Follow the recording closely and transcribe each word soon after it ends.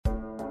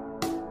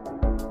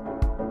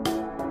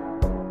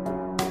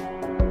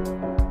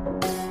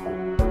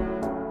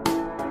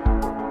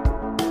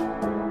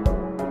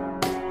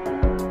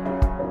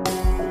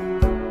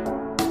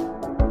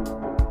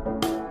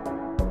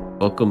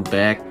Welcome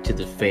back to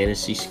the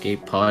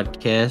Fantasyscape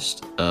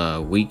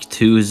podcast. Week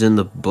 2 is in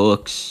the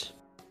books.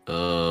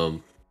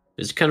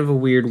 It's kind of a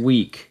weird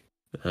week.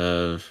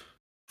 I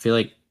feel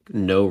like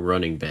no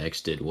running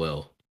backs did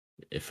well,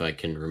 if I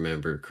can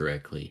remember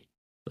correctly.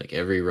 Like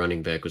every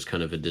running back was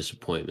kind of a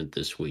disappointment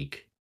this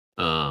week.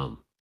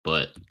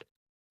 But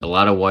a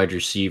lot of wide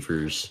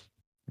receivers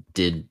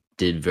did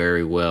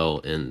very well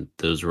in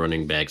those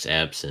running backs'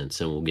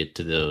 absence, and we'll get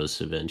to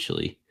those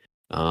eventually.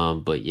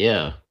 But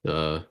yeah,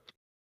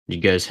 you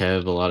guys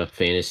have a lot of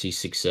fantasy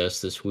success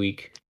this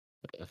week.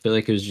 I feel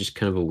like it was just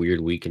kind of a weird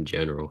week in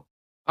general.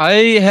 I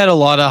had a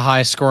lot of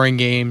high scoring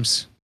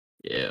games.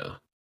 Yeah.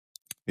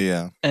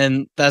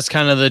 And that's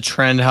kind of the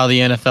trend how the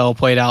NFL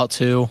played out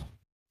too.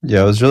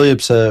 Yeah, I was really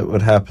upset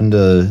what happened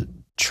to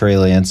Trey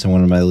Lance in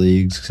one of my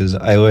leagues because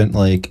I went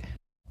like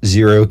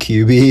 0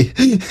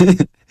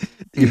 QB.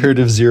 You heard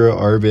of 0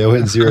 RB? I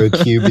went 0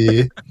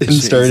 QB and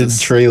started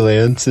Trey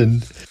Lance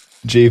and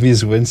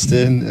Jameis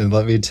Winston, and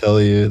let me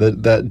tell you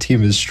that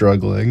team is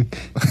struggling.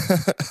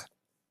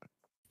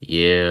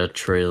 Yeah,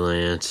 Trey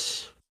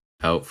Lance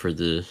out for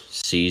the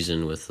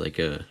season with like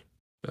a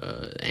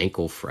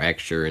ankle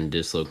fracture and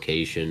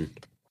dislocation.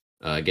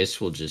 I guess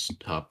we'll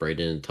just hop right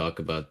in and talk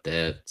about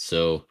that.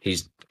 So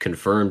he's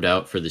confirmed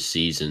out for the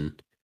season.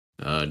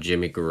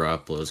 Jimmy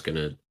Garoppolo is going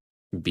to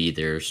be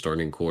their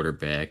starting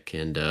quarterback,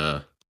 and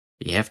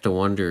you have to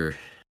wonder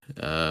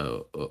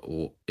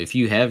if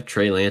you have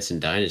Trey Lance in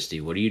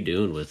Dynasty, what are you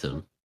doing with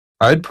him?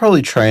 I'd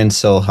probably try and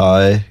sell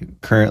high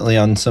currently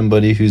on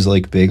somebody who's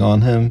like big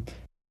on him,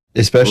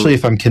 especially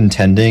if I'm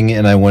contending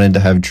and I wanted to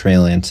have Trey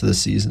Lance this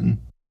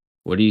season.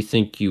 What do you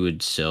think you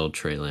would sell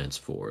Trey Lance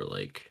for?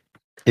 Like,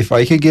 if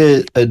I could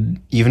get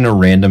even a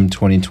random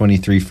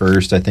 2023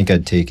 first, I think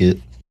I'd take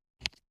it.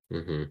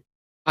 Mm-hmm.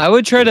 I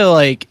would try to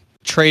like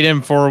trade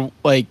him for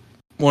like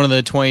one of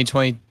the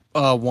 2021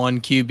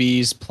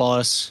 QBs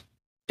plus.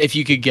 If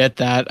you could get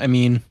that, I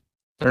mean,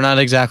 they're not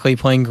exactly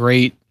playing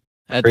great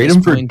at trade this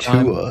him for point in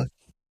time. Tua.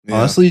 Yeah.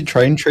 Honestly,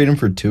 try and trade him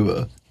for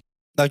Tua.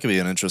 That could be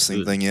an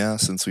interesting thing, yeah,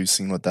 since we've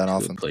seen what that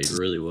offense played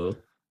really well.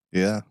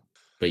 Yeah.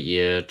 But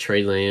yeah,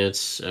 Trey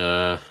Lance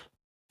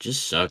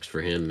just sucks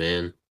for him,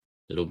 man.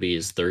 It'll be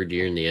his third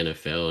year in the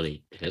NFL, and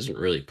he hasn't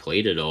really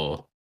played at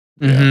all.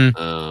 Mm-hmm.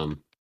 Yeah.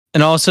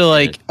 And also,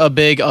 like, a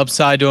big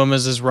upside to him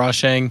is his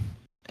rushing,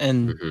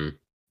 and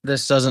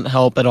this doesn't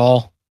help at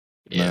all.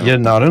 Yeah,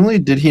 not only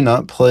did he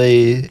not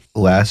play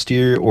last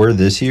year or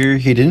this year,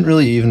 he didn't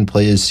really even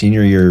play his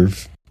senior year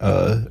of,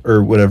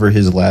 or whatever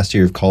his last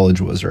year of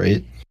college was,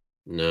 right?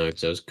 No,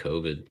 because that was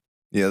COVID.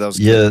 Yeah, that was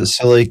COVID.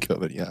 So like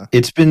COVID, yeah.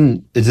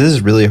 This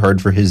is really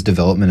hard for his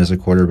development as a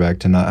quarterback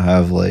to not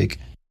have like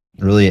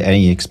really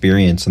any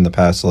experience in the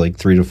past like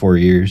 3 to 4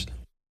 years.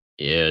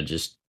 Yeah,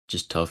 just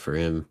tough for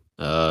him.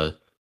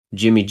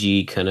 Jimmy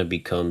G kind of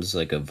becomes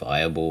like a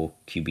viable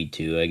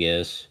QB2, I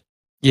guess.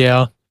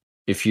 Yeah.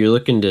 If you're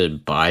looking to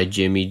buy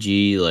Jimmy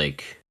G,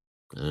 like,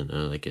 I don't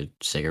know, like a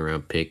second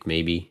round pick,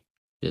 maybe,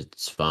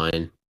 it's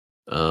fine.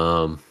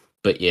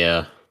 But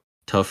yeah,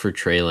 tough for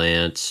Trey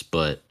Lance,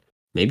 but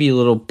maybe a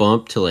little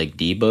bump to like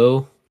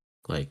Debo.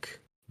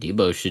 Like,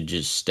 Debo should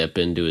just step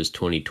into his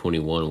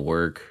 2021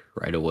 work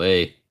right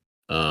away.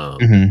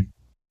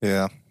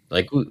 Yeah.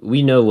 Like,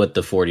 we know what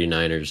the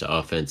 49ers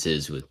offense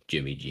is with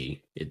Jimmy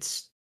G.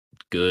 It's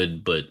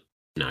good, but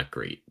not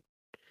great.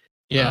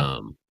 Yeah.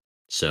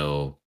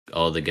 So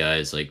all the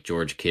guys like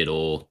George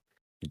Kittle,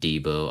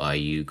 Debo,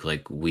 Ayuk,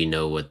 like we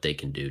know what they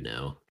can do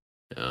now.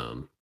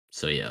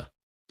 So yeah.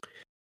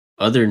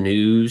 Other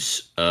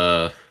news,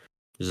 there's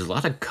a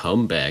lot of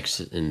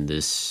comebacks in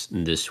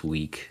this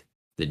week.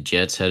 The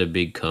Jets had a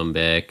big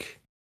comeback.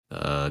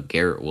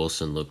 Garrett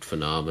Wilson looked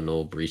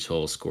phenomenal. Breece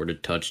Hall scored a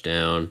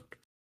touchdown.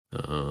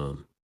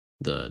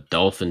 The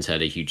Dolphins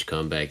had a huge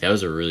comeback. That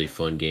was a really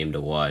fun game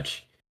to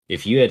watch.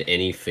 If you had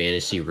any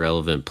fantasy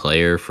relevant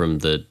player from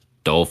the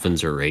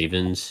Dolphins or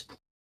Ravens,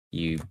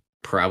 you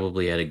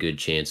probably had a good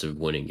chance of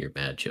winning your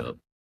matchup.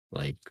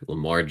 Like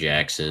Lamar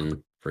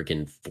Jackson,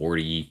 freaking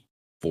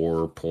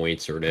 44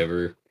 points or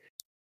whatever.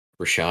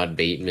 Rashad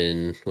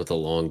Bateman with a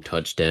long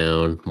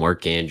touchdown.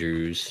 Mark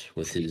Andrews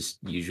with his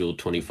usual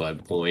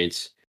 25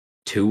 points.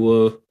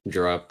 Tua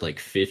dropped like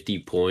 50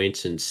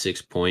 points in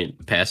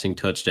 6-point passing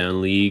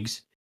touchdown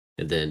leagues.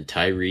 And then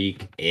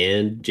Tyreek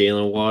and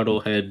Jalen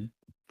Waddle had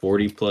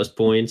 40 plus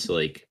points.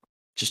 Like,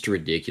 just a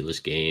ridiculous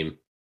game.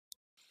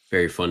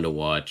 Very fun to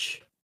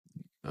watch.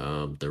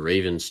 The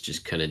Ravens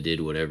just kind of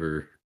did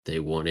whatever they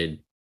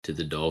wanted to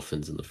the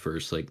Dolphins in the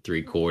first like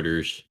 3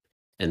 quarters.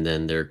 And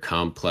then their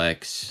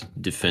complex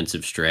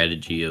defensive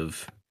strategy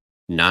of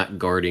not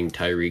guarding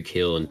Tyreek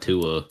Hill and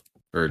Tua,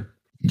 or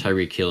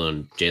Tyreek Hill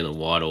and Jalen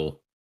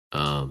Waddle,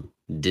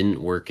 didn't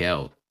work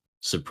out,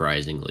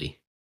 surprisingly.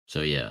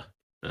 So yeah,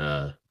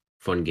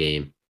 fun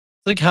game.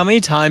 Like, how many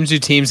times do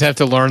teams have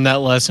to learn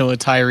that lesson with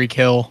Tyreek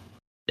Hill?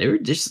 They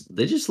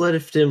just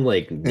left him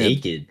like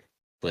naked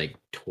like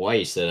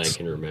twice that I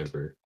can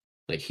remember.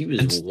 Like, he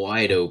was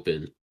wide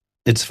open.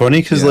 It's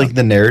funny because like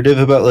the narrative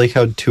about like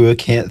how Tua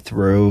can't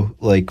throw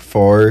like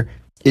far,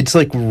 it's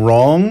like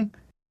wrong,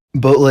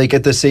 but like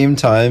at the same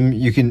time,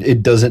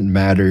 it doesn't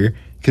matter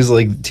because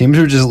like teams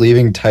are just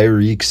leaving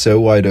Tyreek so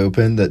wide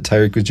open that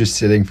Tyreek was just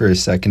sitting for a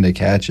second to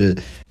catch it,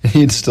 and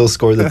he'd still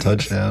score the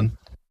touchdown.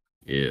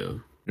 Yeah.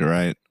 You're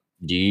right.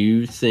 Do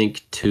you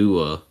think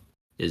Tua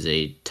is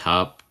a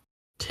top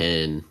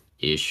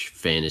 10-ish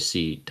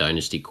fantasy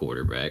dynasty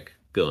quarterback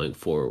going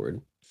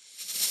forward?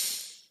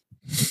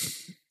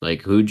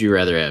 Like, who'd you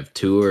rather have,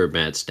 Tua or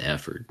Matt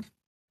Stafford?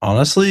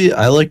 Honestly,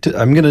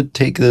 I'm gonna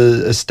take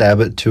a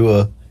stab at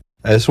Tua.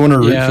 I just want to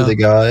root for Yeah. the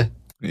guy.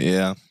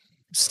 Yeah.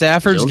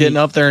 Stafford's only- getting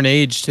up there in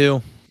age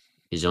too.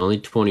 He's only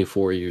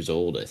 24 years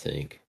old, I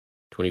think.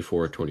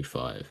 24 or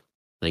 25.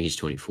 I think he's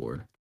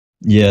 24.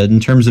 Yeah, in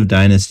terms of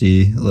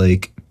dynasty,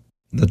 like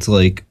that's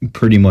like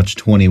pretty much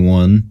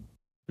 21.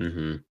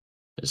 Mm-hmm.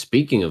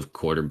 Speaking of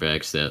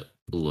quarterbacks that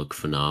look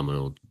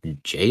phenomenal,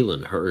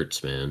 Jalen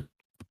Hurts, man.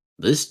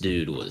 This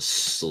dude was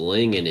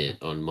slinging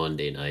it on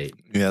Monday night.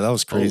 Yeah, that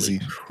was Holy crazy.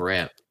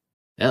 crap.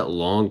 That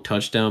long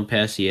touchdown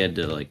pass he had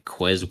to like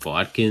Quez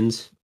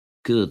Watkins.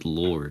 Good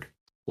lord.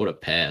 What a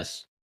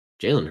pass.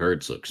 Jalen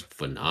Hurts looks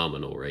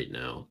phenomenal right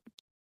now.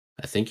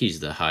 I think he's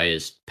the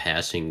highest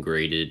passing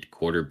graded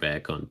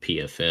quarterback on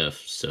PFF.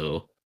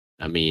 So,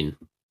 I mean,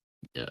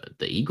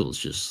 the Eagles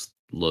just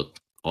look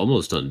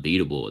almost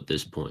unbeatable at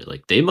this point.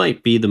 Like, they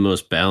might be the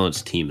most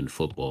balanced team in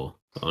football,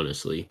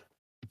 honestly.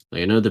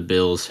 Like, I know the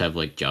Bills have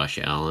like Josh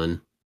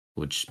Allen,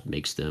 which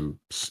makes them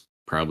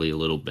probably a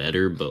little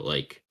better, but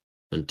like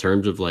in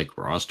terms of like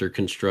roster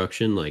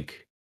construction,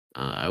 like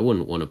I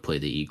wouldn't want to play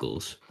the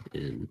Eagles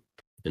in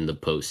the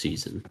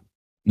postseason.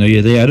 No,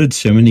 yeah, they added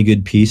so many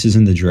good pieces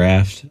in the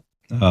draft,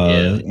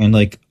 Yeah. and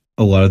like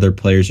a lot of their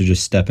players are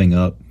just stepping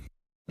up,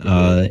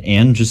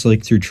 and just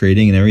like through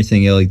trading and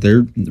everything, yeah, like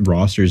their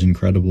roster is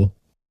incredible.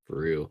 For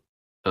real.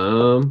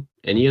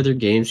 Any other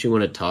games you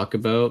want to talk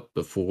about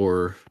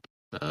before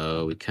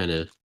we kind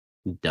of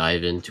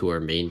dive into our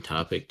main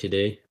topic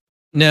today?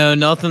 No,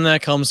 nothing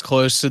that comes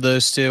close to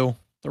those two.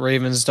 The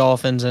Ravens,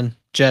 Dolphins, and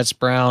Jets,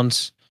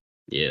 Browns.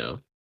 Yeah.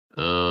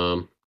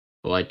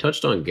 Well, I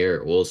touched on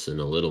Garrett Wilson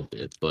a little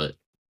bit, but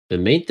the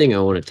main thing I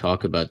want to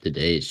talk about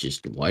today is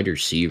just wide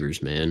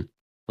receivers, man.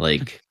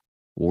 Like,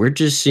 we're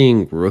just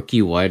seeing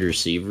rookie wide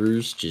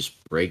receivers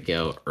just break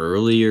out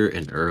earlier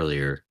and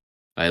earlier.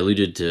 I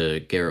alluded to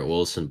Garrett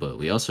Wilson, but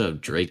we also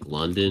have Drake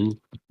London,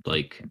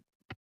 like,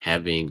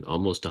 having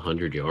almost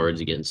 100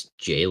 yards against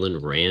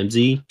Jalen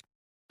Ramsey.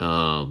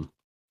 And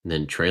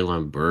then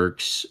Treylon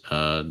Burks,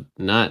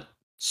 not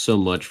so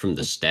much from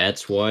the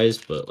stats wise,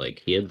 but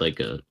like he had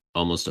like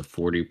almost a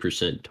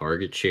 40%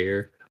 target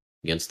share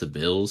against the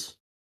Bills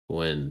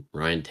when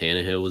Ryan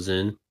Tannehill was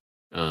in.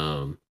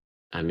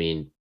 I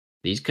mean,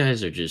 these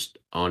guys are just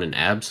on an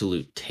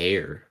absolute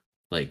tear.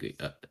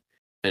 Like,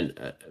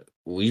 and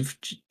we've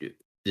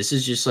this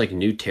is just like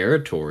new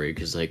territory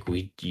because like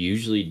we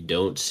usually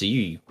don't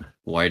see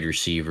wide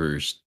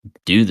receivers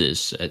do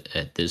this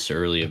at this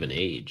early of an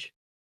age.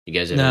 You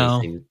guys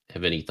No.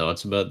 have any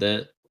thoughts about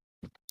that?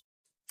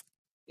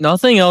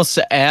 Nothing else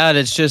to add.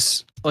 It's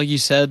just like you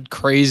said,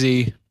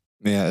 crazy.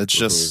 Yeah, it's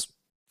just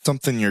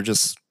something you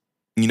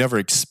never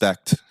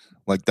expect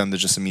like them to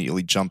just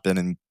immediately jump in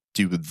and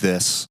do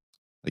this.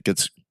 Like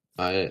it's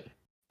I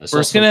saw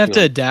We're just gonna have something to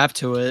on- adapt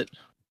to it.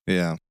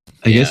 yeah.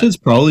 I guess Yeah. it's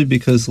probably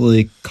because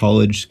like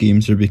college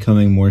schemes are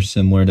becoming more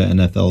similar to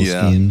NFL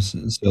Yeah. schemes.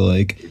 So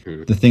like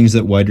Mhm. the things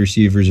that wide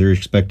receivers are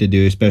expected to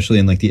do, especially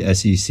in like the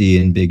SEC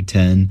and Big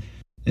Ten,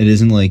 it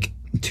isn't like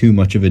too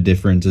much of a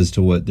difference as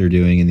to what they're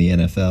doing in the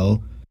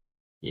NFL.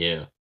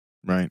 Yeah.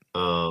 Right.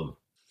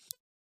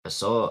 I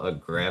saw a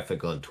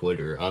graphic on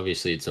Twitter.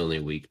 Obviously, it's only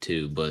week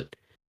 2, but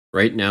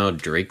right now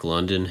Drake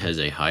London has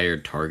a higher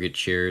target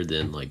share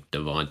than like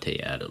Devontae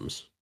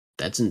Adams.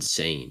 That's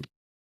insane.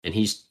 And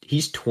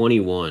he's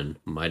 21.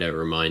 Might I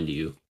remind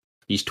you?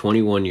 He's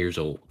 21 years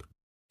old,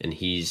 and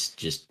he's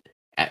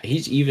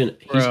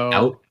Bro.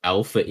 out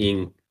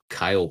alphaing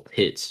Kyle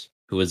Pitts,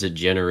 who is a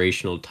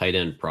generational tight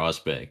end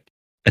prospect.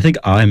 I think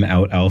I'm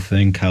out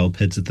alphaing Kyle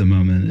Pitts at the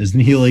moment. Isn't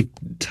he like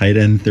tight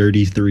end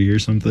 33 or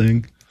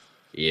something?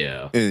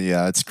 Yeah.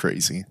 Yeah, it's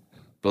crazy.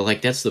 But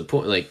like that's the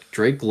point. Like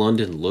Drake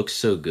London looks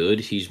so good,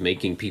 he's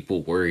making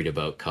people worried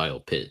about Kyle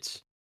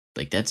Pitts.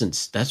 Like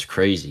that's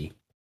crazy.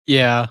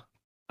 Yeah.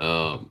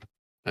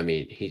 I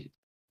mean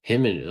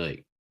him and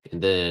like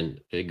and then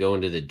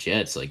going to the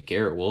Jets, like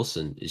Garrett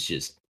Wilson is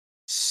just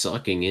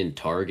sucking in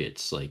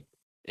targets, like,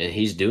 and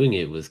he's doing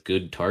it with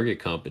good target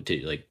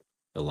competition. Like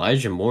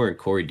Elijah Moore and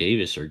Corey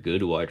Davis are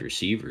good wide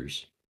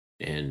receivers,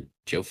 and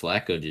Joe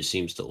Flacco just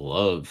seems to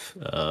love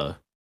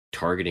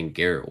targeting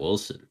Garrett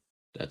Wilson.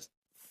 This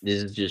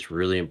is just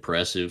really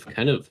impressive,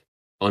 kind of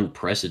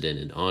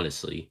unprecedented,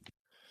 honestly.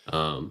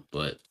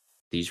 But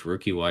these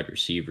rookie wide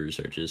receivers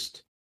are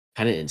just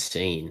kind of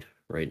insane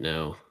right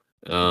now.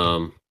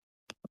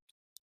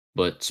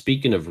 But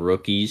speaking of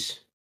rookies,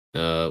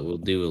 we'll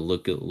do a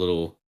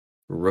little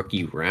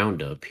rookie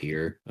roundup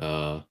here.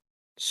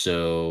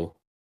 So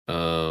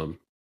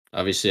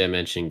obviously I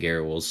mentioned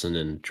Garrett Wilson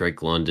and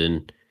Drake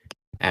London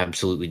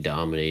absolutely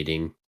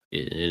dominating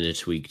in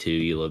its week 2.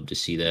 You love to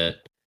see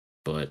that.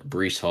 but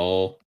Brees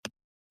Hall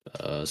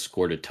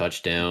scored a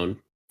touchdown.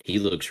 He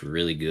looks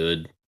really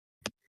good.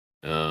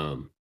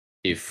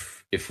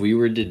 If we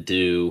were to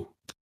do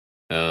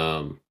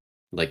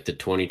like the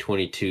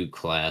 2022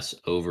 class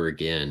over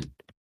again,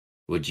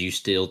 would you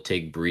still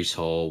take Brees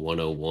Hall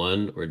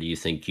 101, or do you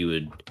think you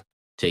would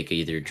take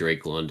either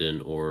Drake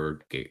London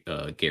or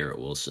Garrett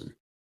Wilson?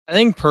 I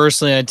think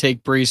personally I'd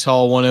take Brees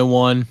Hall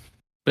 101,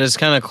 but it's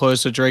kind of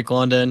close with Drake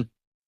London.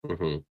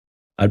 Mm-hmm.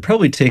 I'd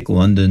probably take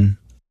London.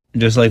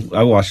 Just like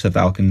I watched the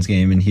Falcons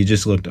game and he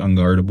just looked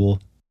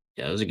unguardable.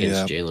 Yeah, it was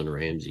against Jalen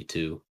Ramsey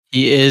too.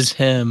 He is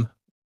him.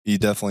 He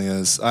definitely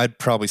is. I'd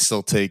probably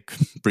still take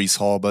Brees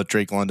Hall, but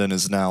Drake London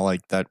is now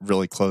like that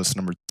really close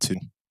number 2.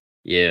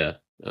 Yeah.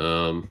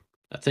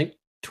 I think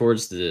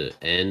towards the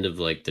end of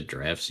like the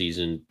draft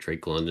season,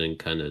 Drake London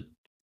kind of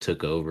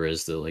took over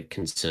as the like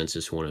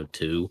consensus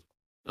 102.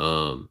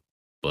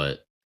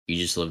 But you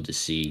just love to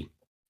see,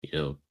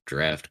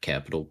 draft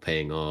capital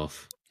paying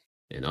off.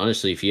 And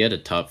honestly, if you had a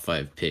top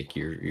 5 pick,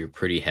 you're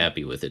pretty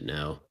happy with it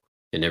now.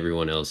 And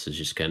everyone else is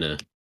just kind of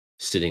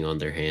sitting on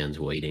their hands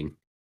waiting.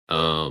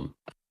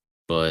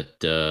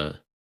 But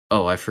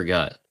I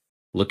forgot.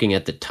 Looking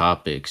at the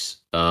topics,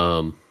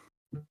 so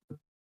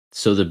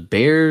the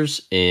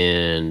Bears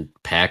and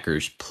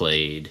Packers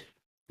played.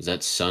 Was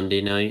that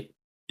Sunday night?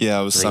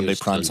 Yeah, it was Sunday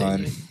prime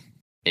time.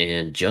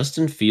 And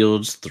Justin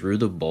Fields threw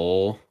the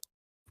ball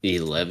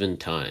 11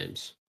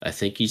 times. I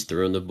think he's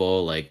thrown the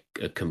ball like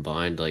a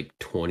combined like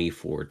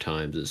 24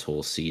 times this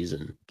whole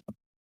season.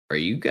 Are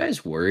you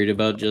guys worried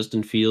about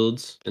Justin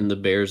Fields and the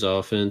Bears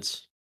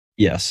offense?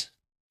 Yes.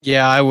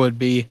 Yeah, I would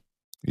be.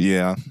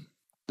 Yeah.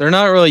 They're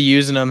not really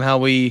using him how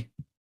we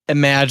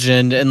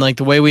imagined, and like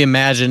the way we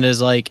imagined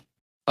is like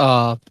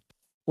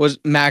was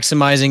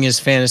maximizing his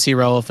fantasy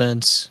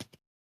relevance.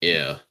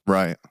 Yeah.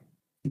 Right.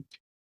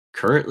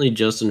 Currently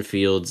Justin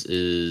Fields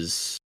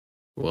is,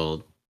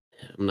 well,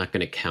 I'm not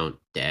going to count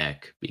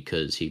Dak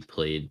because he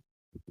played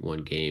one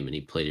game and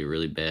he played it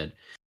really bad.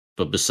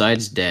 But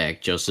besides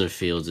Dak, Justin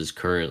Fields is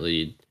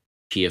currently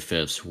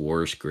PFF's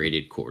worst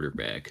graded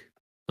quarterback,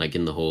 like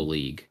in the whole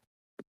league.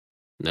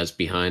 And that's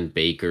behind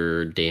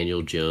Baker,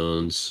 Daniel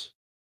Jones,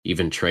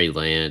 even Trey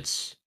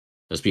Lance.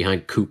 That's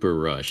behind Cooper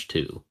Rush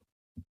too.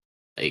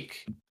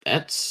 Like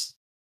that's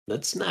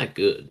not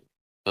good.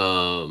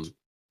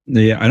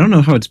 Yeah, I don't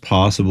know how it's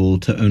possible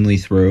to only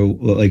throw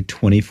like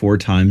 24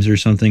 times or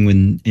something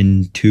when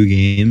in 2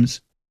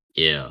 games.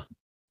 Yeah.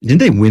 Didn't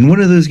they win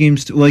one of those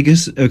games? Well, I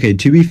guess, okay,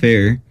 to be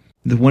fair,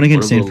 the one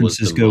against San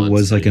Francisco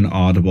was like an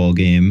oddball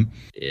game.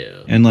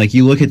 Yeah. And like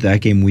you look at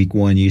that game week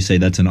 1, you say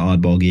that's an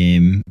oddball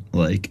game.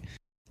 Like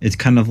it's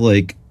kind of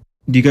like,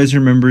 do you guys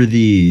remember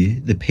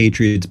the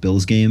Patriots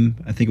Bills game?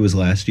 I think it was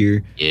last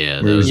year.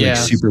 Yeah, where it was like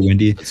super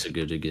windy. That's a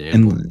good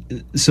example.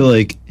 And so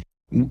like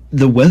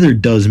the weather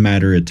does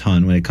matter a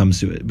ton when it comes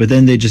to it. But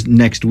then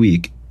next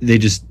week,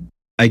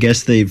 I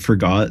guess they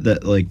forgot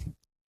that like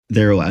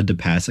they're allowed to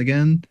pass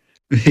again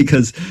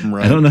because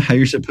I don't know how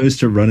you're supposed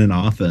to run an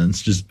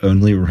offense just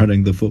only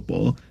running the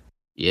football.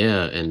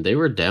 Yeah, and they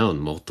were down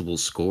multiple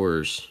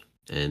scores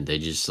and they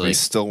just like they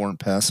still weren't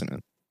passing it.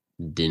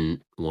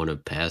 Didn't want to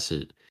pass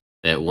it.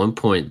 At one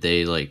point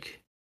they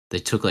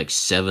took like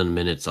 7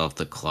 minutes off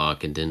the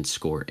clock and didn't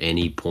score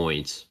any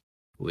points,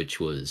 which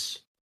was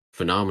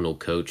phenomenal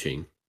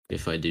coaching,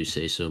 if I do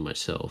say so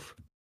myself.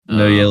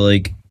 No, yeah,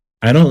 like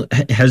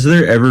has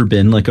there ever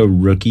been like a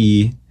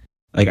rookie?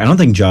 Like I don't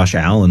think Josh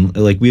Allen.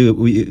 Like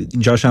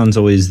Josh Allen's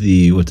always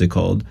the what's it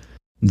called?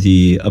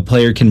 A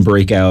player can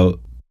break out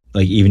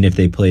like even if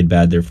they played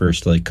bad their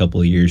first like couple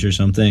of years or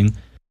something.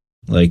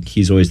 Like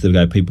he's always the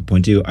guy people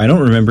point to. I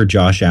don't remember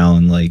Josh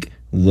Allen like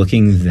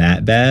looking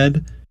that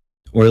bad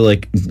or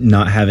like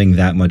not having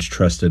that much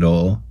trust at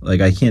all. Like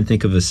I can't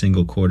think of a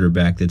single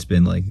quarterback that's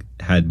been like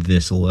had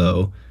this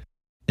low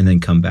and then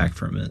come back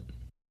from it.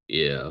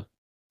 Yeah.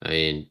 I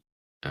mean,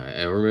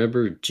 I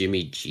remember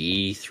Jimmy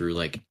G threw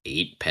like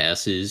 8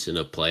 passes in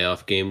a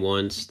playoff game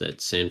once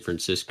that San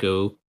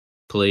Francisco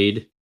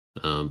played.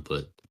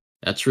 But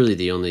that's really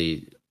the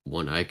only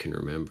one I can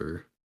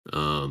remember.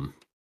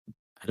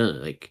 I don't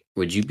know, like,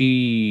 would you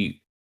be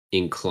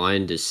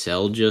inclined to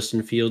sell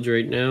Justin Fields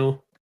right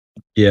now?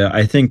 Yeah,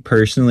 I think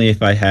personally,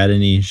 if I had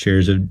any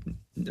shares of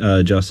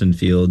Justin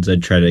Fields,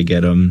 I'd try to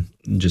get him.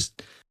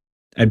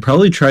 I'd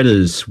probably try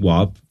to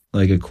swap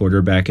like a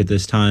quarterback at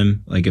this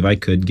time. Like if I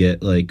could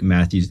get like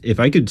Matthews, if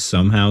I could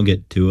somehow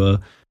get Tua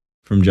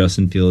from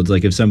Justin Fields,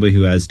 like if somebody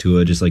who has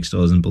Tua just like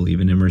still doesn't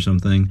believe in him or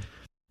something,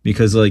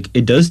 because like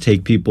it does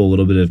take people a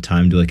little bit of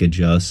time to like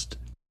adjust.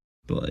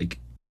 But like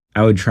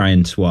I would try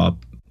and swap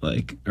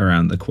like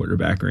around the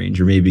quarterback range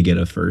or maybe get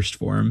a first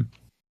for him.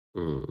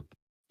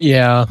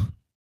 Yeah.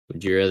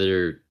 Would you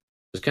rather?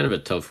 It's kind of a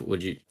tough.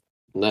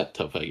 Not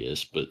tough, I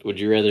guess, but would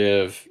you rather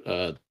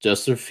have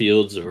Justin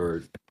Fields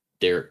or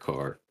Derek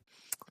Carr?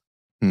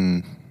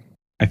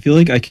 I feel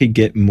like I could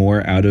get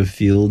more out of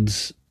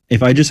Fields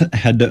if I just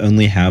had to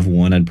only have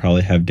one. I'd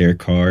probably have Derek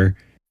Carr.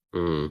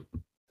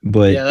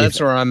 But yeah, that's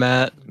where I'm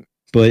at.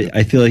 But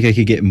I feel like I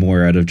could get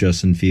more out of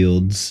Justin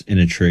Fields in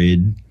a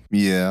trade.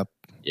 Yeah.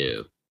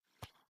 Yeah.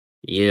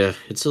 Yeah,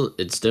 it's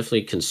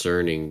definitely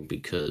concerning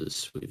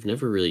because we've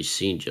never really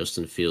seen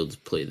Justin Fields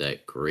play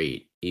that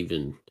great,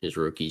 even his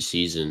rookie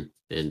season.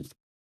 And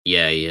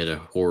yeah, he had a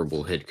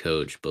horrible head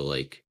coach, but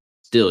like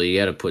still you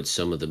gotta put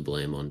some of the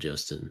blame on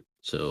Justin.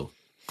 So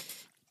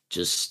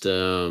just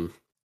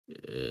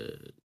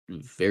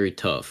very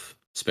tough.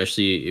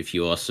 Especially if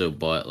you also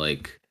bought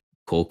like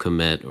Cole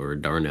Kmet or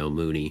Darnell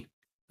Mooney.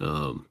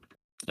 Um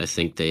I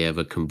think they have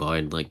a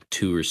combined like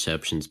 2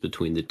 receptions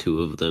between the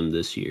two of them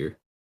this year.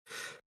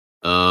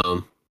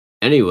 Um.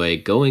 Anyway,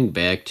 going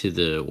back to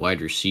the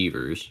wide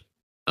receivers.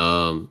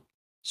 Um.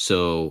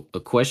 So a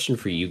question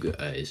for you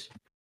guys: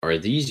 are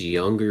these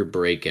younger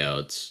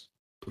breakouts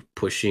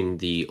pushing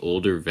the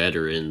older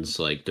veterans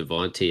like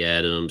Devontae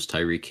Adams,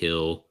 Tyreek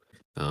Hill,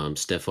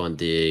 Stephon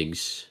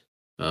Diggs?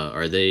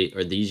 Are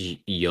these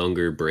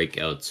younger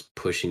breakouts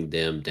pushing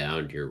them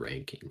down your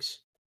rankings?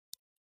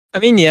 I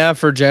mean, yeah,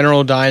 for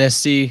general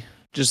dynasty,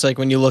 just like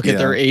when you look at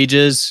their Yeah.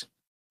 ages.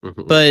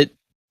 Mhm. But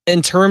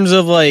in terms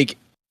of like,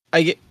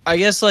 I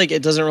guess like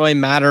it doesn't really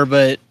matter.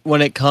 But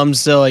when it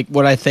comes to like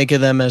what I think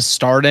of them as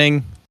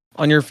starting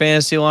on your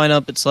fantasy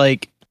lineup, it's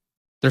like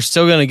they're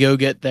still gonna go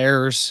get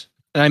theirs.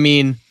 And I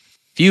mean,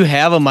 if you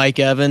have a Mike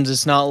Evans,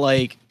 it's not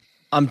like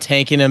I'm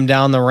tanking him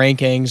down the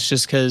rankings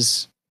just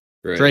because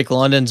Right. Drake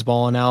London's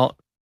balling out.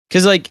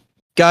 Because like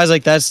guys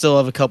like that still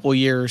have a couple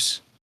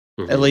years,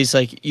 at Mhm. least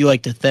like you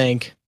like to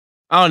think.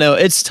 I don't know.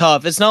 It's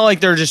tough. It's not like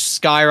they're just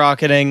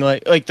skyrocketing.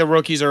 Like the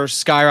rookies are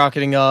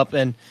skyrocketing up,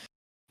 and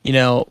you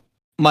know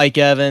Mike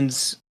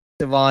Evans,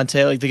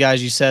 Devontae, like the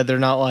guys you said, they're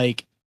not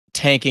like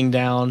tanking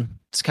down.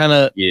 It's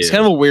Yeah.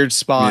 kind of a weird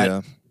spot.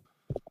 Yeah.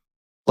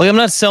 Like I'm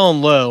not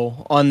selling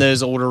low on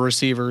those older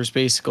receivers,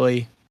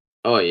 basically.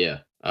 Oh yeah.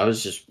 I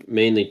was just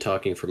mainly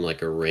talking from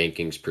like a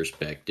rankings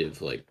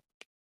perspective, like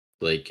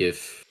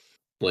if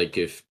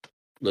if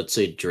let's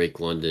say Drake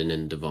London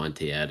and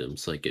Devontae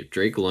Adams, like if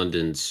Drake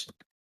London's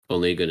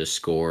only gonna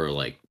score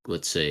like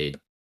let's say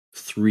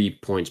 3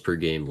 points per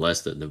game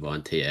less than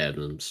Devontae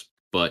Adams,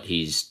 but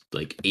he's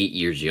like 8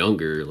 years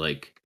younger,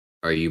 like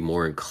are you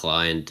more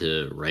inclined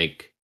to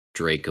rank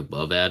Drake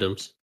above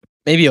Adams?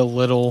 Maybe a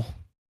little,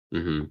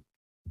 Mm-hmm.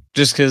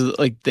 just because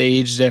like the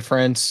age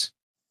difference.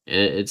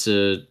 It's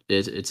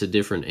a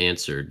different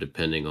answer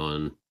depending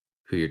on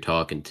who you're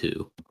talking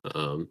to.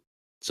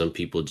 Some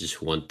people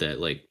just want that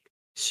like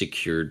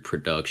secured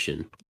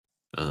production.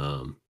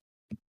 Um,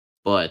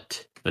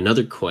 but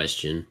another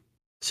question,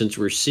 since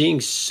we're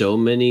seeing so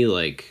many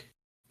like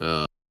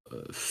uh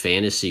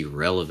fantasy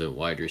relevant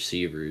wide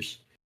receivers,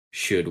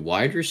 should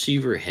wide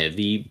receiver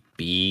heavy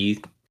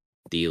be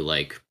the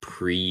like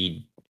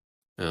pre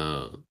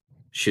uh,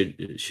 should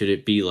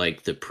it be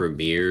like the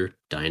premier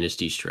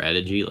dynasty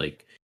strategy?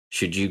 Like,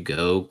 should you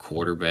go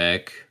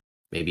quarterback,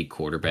 maybe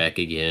quarterback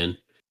again,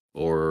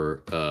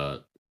 or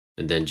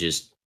and then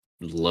just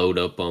load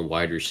up on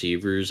wide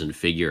receivers and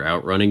figure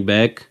out running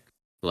back?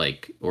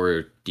 Like,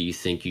 or do you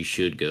think you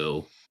should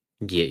go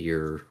get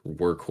your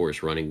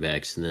workhorse running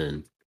backs and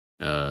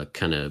then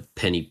kind of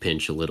penny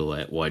pinch a little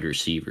at wide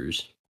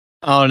receivers?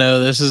 I don't know.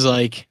 This is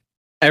like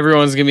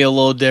everyone's gonna be a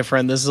little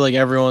different. This is like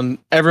everyone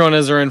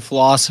has their own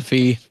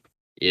philosophy.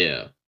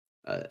 Yeah.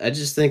 I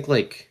just think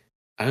like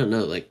I don't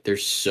know, like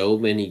there's so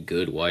many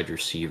good wide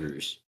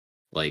receivers.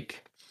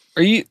 Like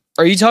Are you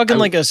talking I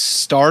like a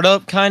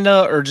startup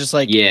kinda or just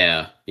like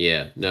yeah,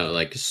 yeah. No,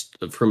 like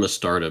from a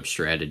startup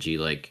strategy,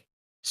 like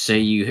say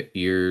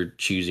you're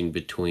choosing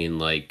between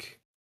like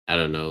I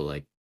don't know,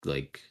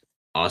 like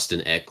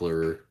Austin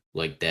Eckler,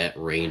 like that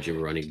range of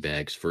running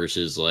backs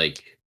versus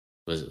like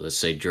let's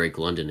say Drake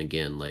London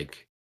again.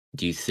 Like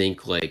do you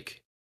think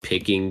like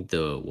picking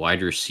the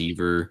wide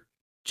receiver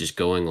just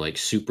going like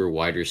super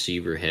wide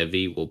receiver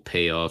heavy will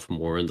pay off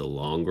more in the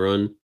long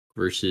run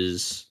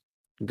versus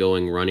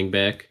going running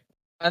back?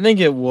 I think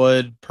it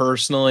would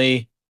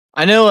personally.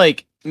 I know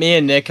like me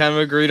and Nick kind of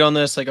agreed on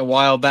this like a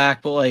while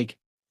back, but like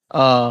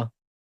uh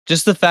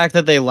just the fact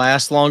that they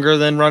last longer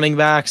than running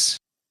backs,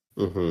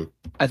 Mhm.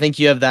 I think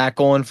you have that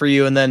going for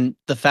you. And then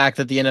the fact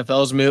that the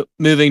NFL is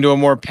moving to a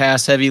more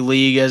pass heavy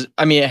league, as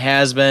I mean, it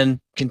has been,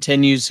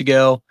 continues to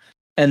go.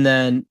 And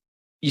then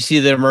you see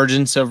the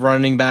emergence of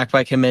running back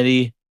by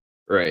committee.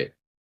 Right.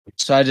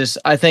 So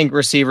I think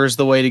receivers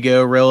the way to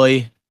go,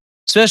 really,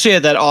 especially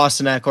at that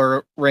Austin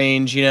Eckler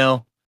range.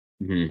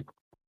 Mhm.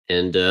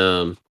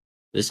 And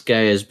this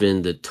guy has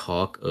been the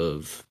talk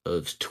of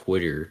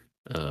Twitter.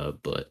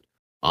 But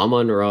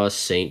Amon-Ra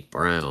St.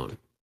 Brown,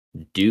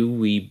 do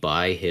we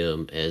buy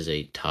him as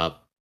a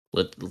top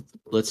let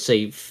let's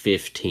say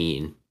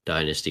 15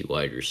 dynasty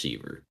wide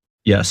receiver?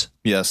 Yes.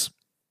 Yes.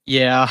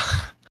 Yeah,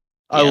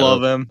 I Yeah,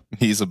 love him,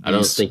 He's a I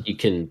don't beast. think you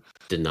can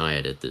deny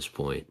it at this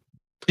point.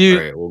 All dude.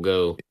 right, we'll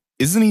go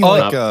Isn't he Oh,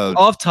 like top.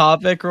 off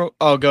topic.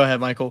 Oh, go ahead,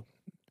 Michael.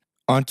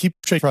 on keep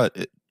trade cut?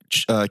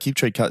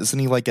 Isn't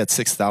he like at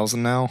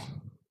 6,000 now?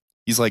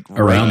 He's like right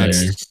Around next.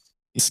 there.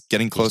 He's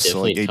getting He's close to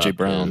like definitely AJ top 10.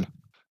 Brown.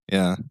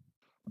 Yeah.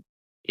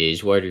 Yeah,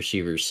 he's wide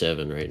receiver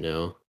 7 right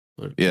now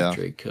on Yeah.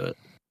 trade cut.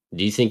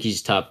 Do you think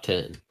he's top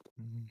 10?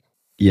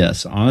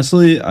 Yes,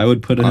 honestly, I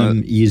would put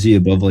him easy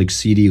above like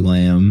CD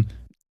Lamb.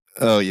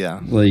 Oh yeah,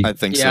 Like, I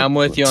think so. Yeah, I'm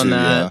with you on too,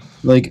 that. Yeah.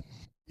 like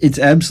it's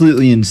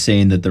absolutely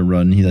insane that the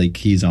run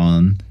he's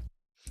on.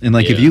 And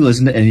like if Yeah. you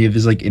listen to any of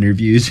his like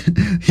interviews,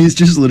 he's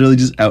just literally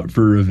just out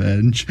for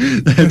revenge.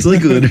 That's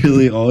like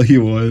literally all he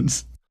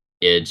wants.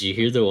 Yeah, did you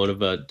hear the one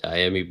about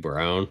Diami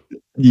Brown?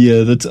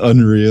 Yeah, that's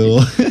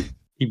unreal.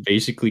 He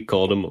basically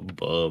called him a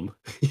bum.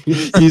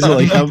 He's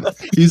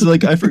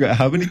like I forgot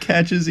how many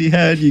catches he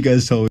had. You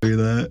guys told me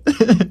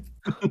that.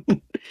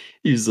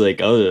 He's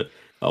like, I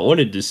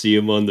wanted to see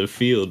him on the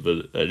field,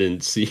 but I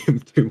didn't see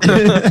him too much.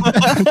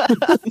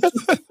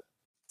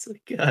 It's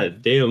like,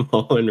 God damn,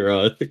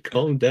 Holland,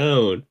 calm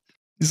down.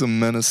 He's a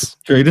menace.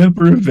 Straight up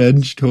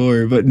revenge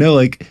tour. But no,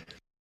 like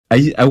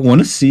I want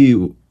to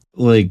see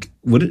like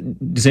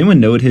does anyone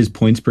know what his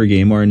points per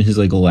game are in his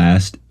like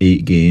last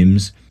 8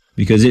 games?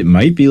 Because it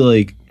might be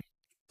like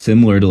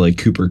similar to like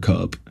Cooper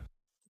Cup.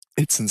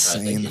 It's I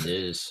insane. think it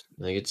is.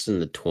 I think it's in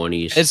the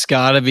 20s. It's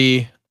gotta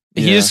be.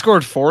 He Yeah. just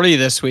scored 40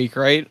 this week,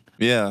 right?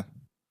 Yeah.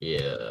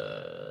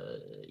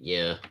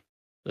 Yeah,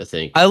 I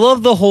think. I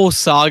love the whole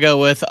saga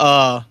with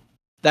that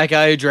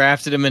guy who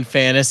drafted him in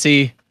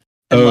fantasy.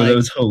 And Oh, like, that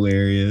was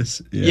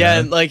hilarious. yeah,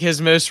 and like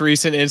his most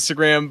recent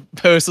Instagram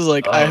post was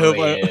like, I hope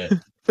yeah.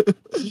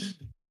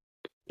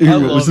 I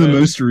What was love the it.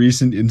 most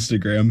recent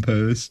Instagram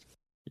post?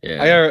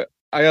 Yeah.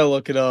 I gotta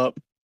look it up.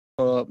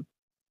 Hold up.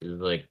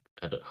 It's like,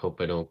 hope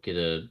I don't get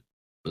a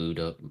boot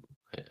up.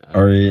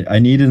 All right, I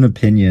need an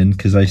opinion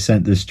because I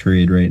sent this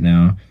trade right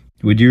now.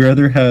 Would you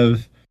rather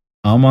have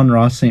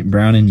Amon-Ra St.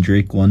 Brown and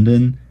Drake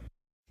London,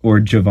 or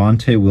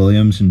Javonte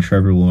Williams and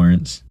Trevor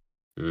Lawrence?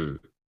 Mm,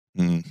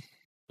 Mm.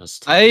 that's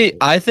tough.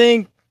 I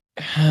think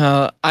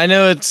I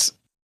know it's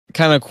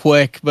kind of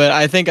quick, but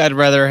I think I'd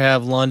rather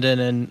have London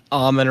and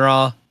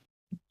Amon-Ra.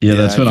 Yeah, Yeah,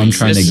 that's what I I'm think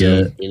trying to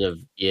so. get.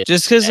 Yeah,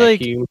 Just because like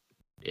vacuum.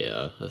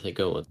 Yeah, I think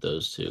I want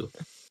those two.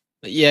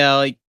 yeah,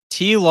 like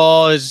T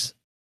Law is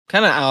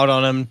kind of out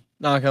on him.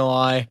 Not gonna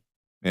lie,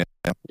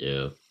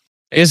 Yeah.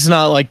 it's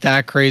not like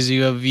that crazy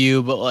of a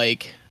view, but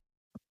like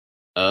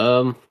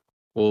Well,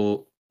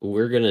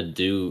 we're gonna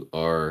do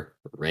our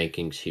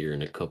rankings here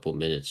in a couple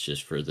minutes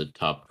just for the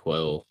top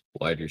 12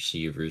 wide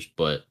receivers.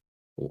 But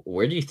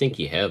where do you think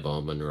you have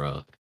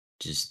Amon-Ra?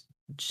 Just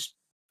He's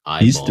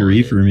eyeballing 3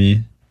 it. for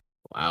me.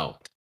 Wow.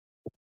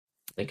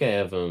 I think I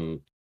have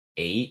him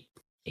 8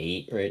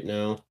 right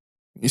now.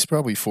 He's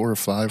probably 4 or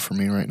 5 for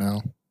me right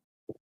now.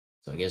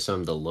 So I guess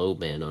I'm the low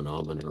man on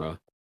Amon-Ra.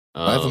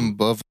 I have him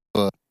above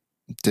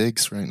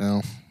Diggs right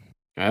now.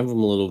 I have him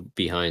a little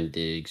behind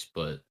Diggs,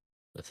 but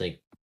I think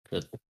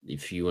that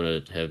if you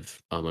want to have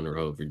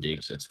Amon-Ra over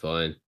Diggs, that's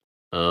fine.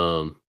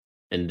 And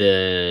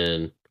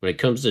then when it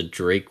comes to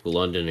Drake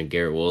London and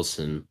Garrett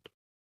Wilson,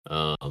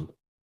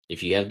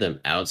 if you have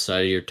them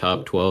outside of your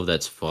top 12,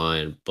 that's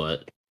fine.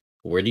 But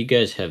where do you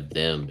guys have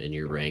them in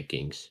your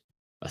rankings?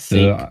 I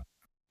think. So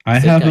I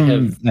have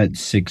him at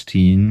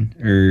 16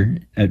 or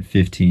at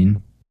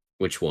 15.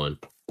 Which one?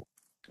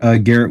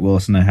 Garrett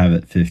Wilson I have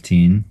at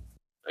 15.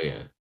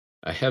 Okay.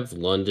 I have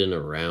London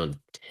around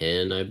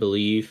 10, I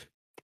believe.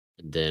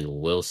 Then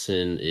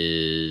Wilson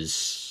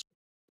is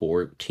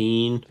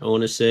 14, I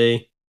want to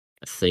say.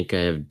 I think I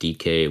have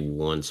DK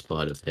one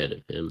spot ahead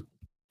of him.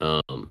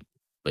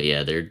 But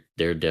yeah,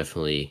 they're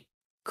definitely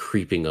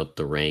creeping up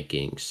the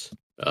rankings.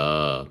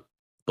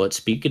 But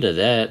speaking of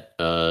that,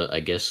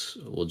 I guess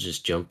we'll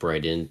just jump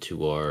right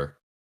into our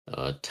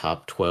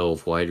top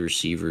 12 wide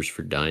receivers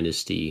for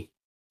Dynasty.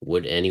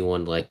 Would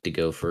anyone like to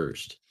go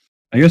first?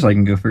 I guess I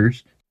can go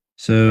first.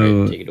 So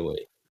All right, take it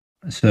away.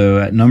 So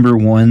at number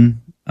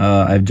 1,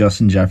 I have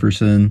Justin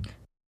Jefferson.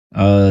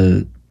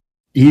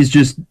 He's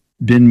just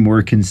been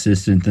more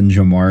consistent than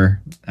Jamar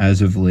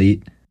as of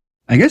late.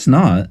 I guess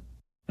not,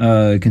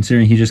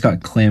 considering he just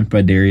got clamped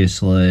by Darius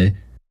Slay.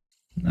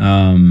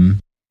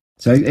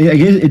 So I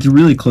guess it's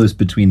really close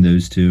between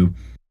those two.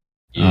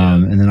 Yeah.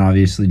 And then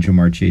obviously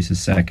Jamar Chase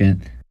is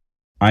second.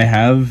 I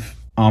have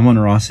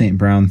Amon-Ra St.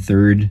 Brown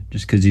third,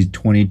 just because he's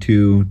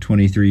 22,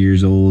 23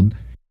 years old.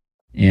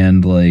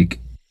 And like,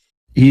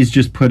 he's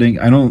just putting,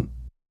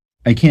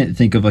 I can't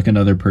think of like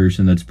another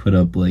person that's put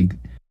up like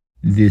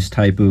this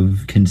type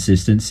of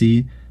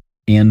consistency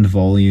and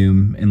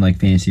volume and like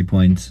fantasy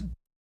points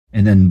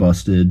and then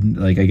busted.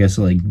 Like, I guess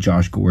like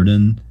Josh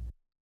Gordon,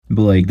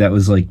 but like that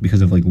was like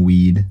because of like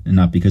weed and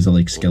not because of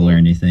like skill or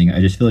anything.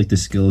 I just feel like the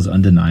skill is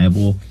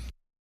undeniable.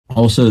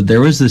 Also,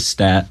 there was this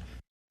stat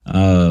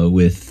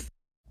with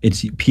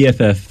it's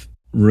PFF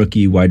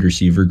rookie wide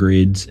receiver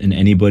grades, and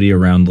anybody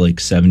around like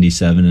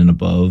 77 and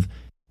above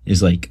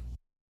is like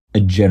a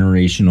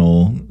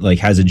generational, like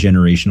has a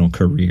generational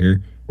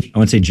career. I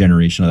wouldn't say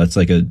generational. That's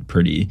like a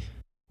pretty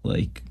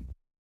like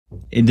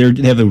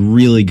they have a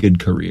really good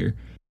career.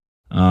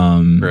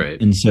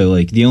 Right. And so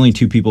like the only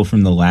 2 people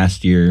from the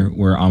last year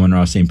were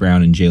Amon-Ra St.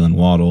 Brown and Jalen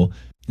Waddle,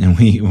 and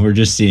we're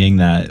just seeing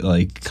that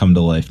like come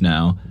to life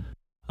now.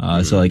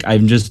 So like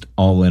I'm just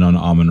all in on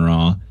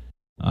Amon-Ra,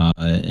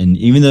 and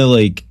even though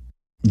like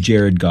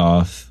Jared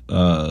Goff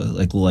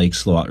like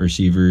slot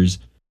receivers,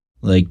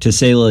 Like to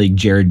say like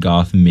Jared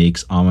Goff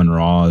makes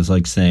Amon-Ra is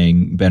like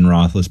saying Ben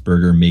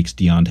Roethlisberger makes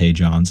Deontay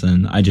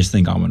Johnson. I just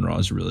think Amon-Ra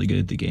is really good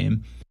at the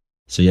game.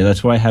 So yeah,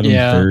 that's why I have him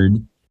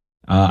third.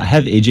 I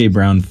have AJ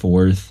Brown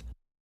fourth.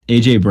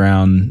 AJ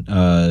Brown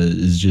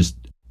is just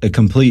a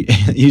complete.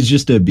 He's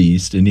just a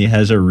beast, and he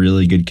has a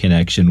really good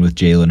connection with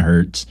Jalen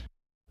Hurts.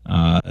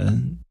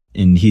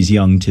 And he's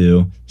young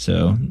too.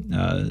 So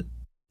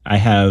I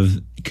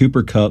have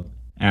Cooper Kupp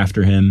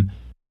after him.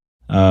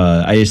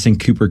 I just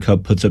think Cooper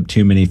Kupp puts up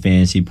too many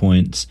fantasy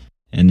points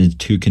and is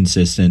too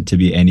consistent to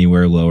be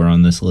anywhere lower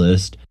on this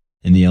list.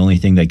 And the only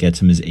thing that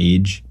gets him is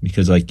age,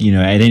 because like, you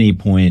know, at any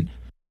point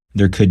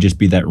there could just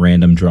be that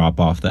random drop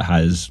off that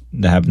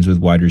happens with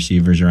wide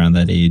receivers around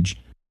that age.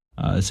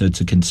 So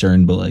it's a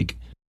concern, but like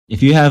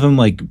if you have him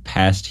like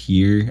past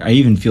here, I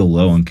even feel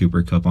low on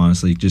Cooper Kupp,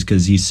 honestly, just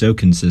because he's so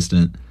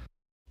consistent.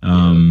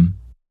 And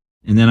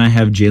then I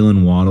have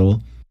Jalen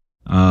Waddle.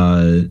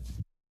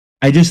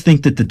 I just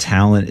think that the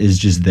talent is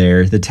just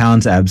there. The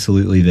talent's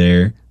absolutely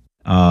there.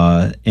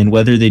 And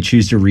whether they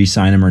choose to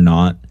re-sign him or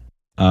not,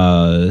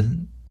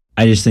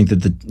 I just think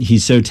that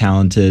he's so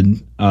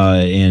talented,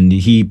 and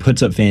he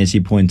puts up fantasy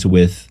points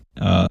with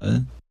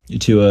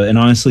Tua. And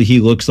honestly, he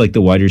looks like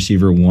the wide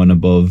receiver one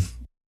above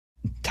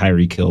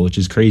Tyreek Hill, which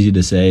is crazy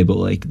to say, but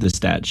like the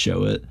stats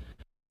show it.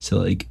 So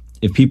like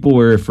if people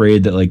were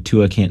afraid that like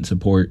Tua can't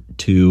support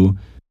two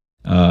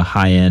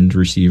high-end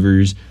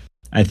receivers,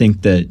 I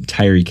think that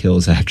Tyreek Hill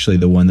is actually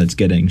the one that's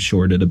getting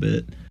shorted a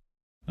bit.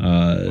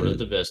 One of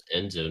the best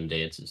end zone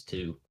dances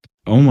too.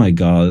 Oh my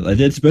god,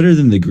 that's better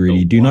than the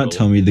gritty. Do not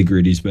tell me the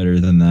gritty's better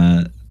than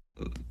that.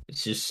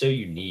 It's just so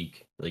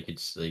unique. Like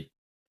it's like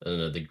I don't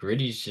know. The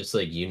gritty's just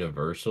like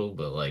universal,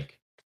 but like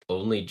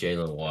only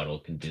Jalen Waddle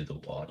can do the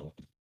waddle.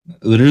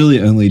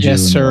 Literally, only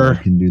Jalen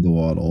Waddle can do the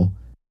waddle.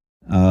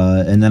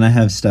 And then I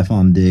have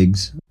Stephon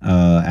Diggs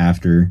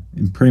after,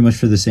 and pretty much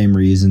for the same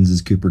reasons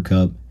as Cooper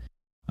Kupp.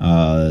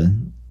 I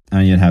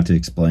don't even have to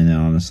explain that,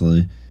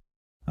 honestly.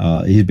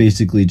 He's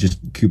basically just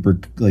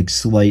Cooper, like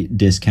slight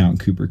discount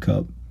Cooper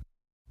Kupp.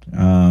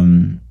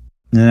 And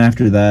then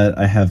after that,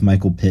 I have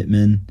Michael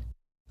Pittman.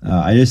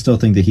 I just still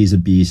think that he's a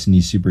beast and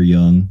he's super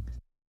young.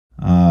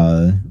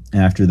 And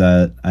after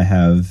that, I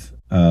have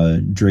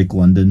Drake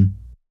London.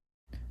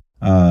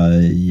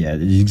 Yeah,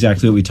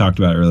 exactly what we talked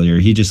about earlier.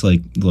 He just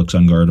like looks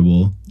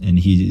unguardable, and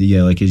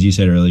like as you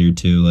said earlier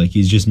too, like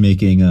he's just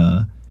making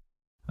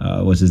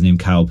what's his name,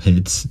 Kyle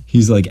Pitts.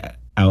 He's like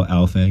out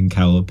alphaing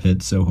Kyle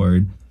Pitts so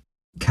hard.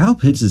 Kyle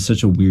Pitts is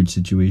such a weird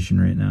situation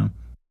right now.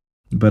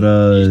 But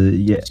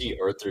yeah. See,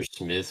 Arthur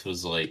Smith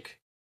was like,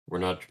 "We're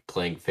not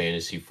playing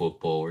fantasy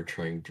football. We're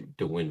trying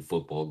to win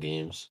football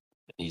games."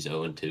 He's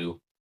 0-2.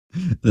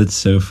 That's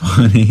so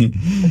funny.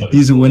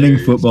 He's winning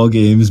football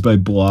games by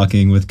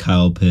blocking with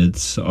Kyle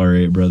Pitts. All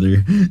right,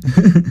 brother.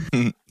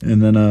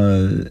 And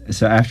then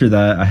so after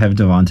that, I have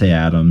Devontae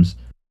Adams.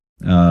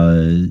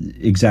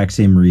 Exact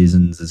same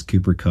reasons as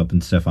Cooper Kupp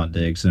and Stephon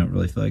Diggs. I don't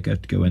really feel like I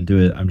have to go into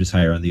it. I'm just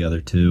higher on the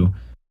other two.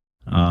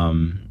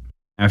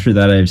 After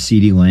that, I have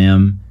CeeDee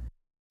Lamb.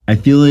 I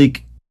feel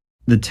like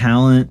the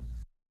talent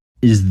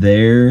is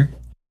there.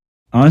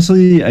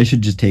 Honestly, I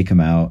should just take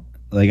him out.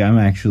 Like, I'm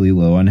actually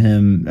low on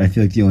him. I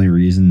feel like the only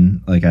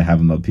reason like I have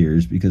him up here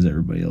is because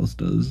everybody else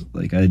does.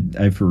 Like,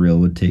 I for real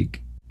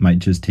might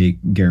just take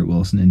Garrett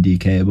Wilson and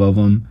DK above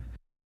him.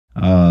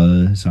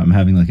 So I'm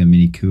having like a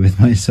mini coup with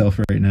myself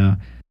right now.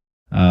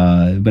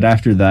 But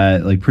after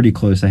that, like pretty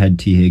close, I had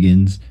T.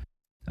 Higgins.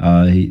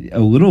 A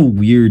little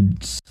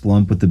weird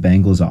slump with the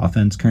Bengals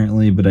offense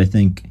currently, but I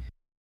think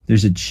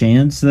there's a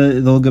chance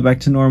that they'll go back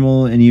to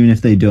normal. And even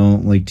if they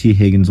don't, like T.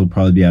 Higgins will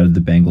probably be out of the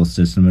Bengals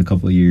system in a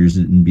couple of years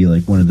and be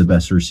like one of the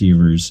best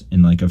receivers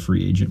in like a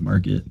free agent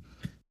market.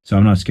 So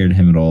I'm not scared of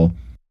him at all.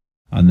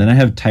 Then I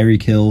have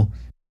Tyreek Hill.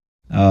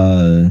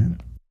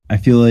 I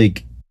feel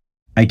like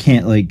I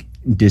can't like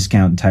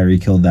discount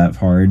Tyreek Hill that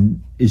hard.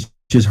 It's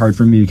just hard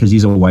for me because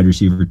he's a wide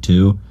receiver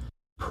too,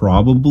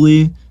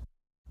 probably.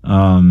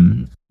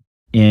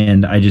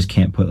 And I just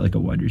can't put like a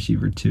wide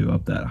receiver 2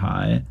 up that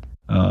high.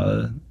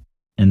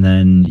 And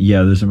then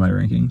yeah, those are my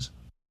rankings.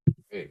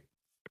 Very,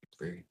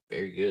 very,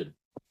 very good.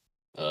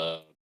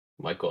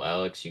 Michael,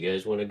 Alex, you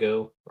guys want to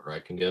go, or I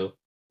can go?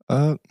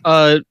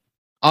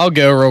 I'll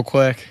go real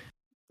quick.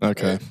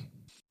 Okay.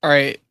 All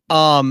right.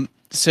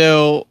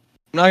 So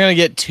I'm not gonna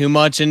get too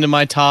much into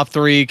my top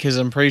 3 because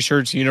I'm pretty sure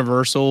it's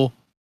universal.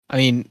 I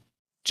mean,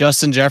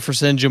 Justin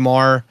Jefferson,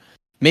 Jamar,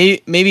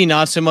 maybe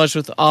not so much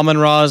with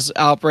Amon-Ra's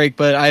outbreak,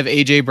 but I have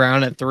AJ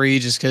Brown at 3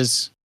 just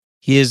because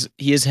he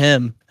is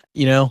him,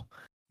 you know.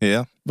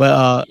 Yeah.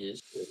 But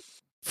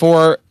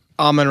for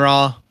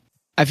Amon-Ra,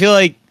 I feel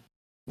like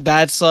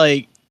that's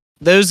like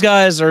those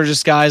guys are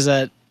just guys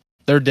that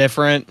they're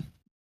different.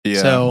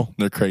 Yeah. So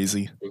they're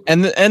crazy.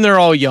 And they're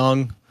all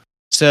young.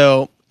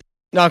 So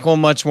not going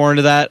much more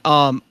into that.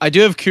 I do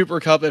have Cooper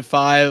Kupp at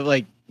 5.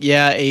 Like,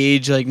 yeah,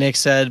 age, like Nick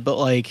said, but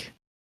like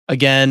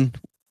again,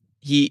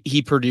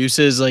 he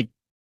produces like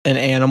an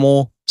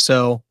animal.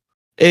 So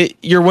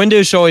your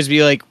window should always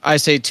be like, I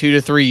say 2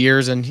 to 3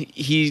 years, and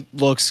he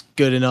looks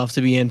good enough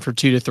to be in for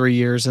 2 to 3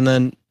 years. And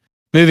then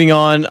moving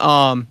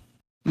on.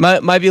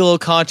 Might be a little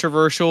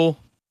controversial.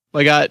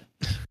 I got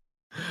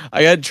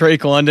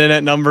Drake London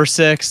at number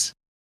 6.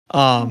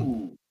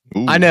 Ooh.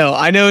 I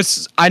know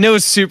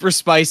it's super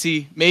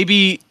spicy.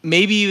 Maybe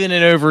even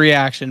an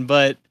overreaction,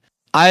 but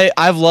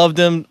I've loved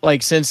him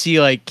like since he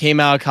like came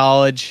out of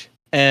college,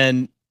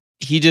 and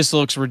he just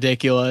looks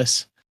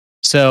ridiculous.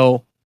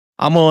 So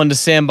I'm willing to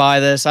stand by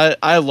this.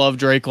 I love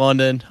Drake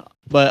London,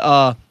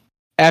 but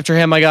after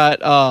him I got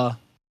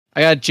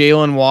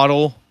Jalen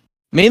Waddle.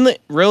 Mainly,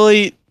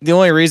 really, the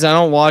only reason I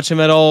don't watch him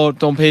at all,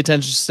 don't pay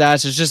attention to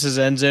stats, is just his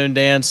end zone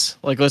dance.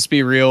 Like, let's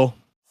be real,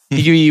 he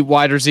could be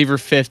wide receiver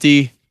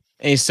 50,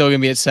 and he's still gonna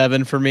be at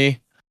 7 for me.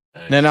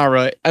 No, not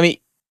really. I mean,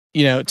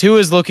 2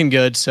 is looking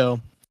good.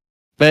 So,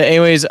 but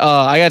anyways,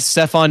 I got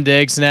Stephon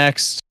Diggs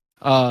next.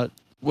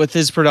 With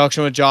his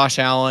production with Josh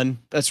Allen,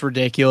 that's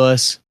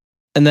ridiculous.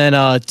 And then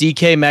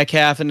DK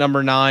Metcalf at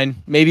number 9,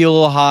 maybe a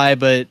little high,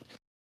 but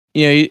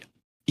he's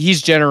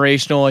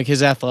generational, like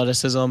his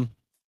athleticism.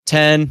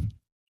 10,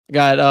 I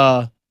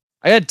got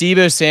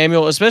Deebo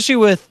Samuel, especially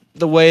with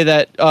the way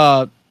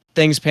that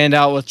things panned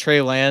out with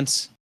Trey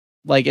Lance.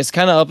 Like, it's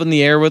kind of up in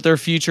the air with their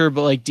future,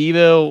 but like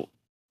Deebo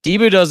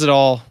does it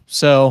all.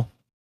 So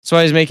that's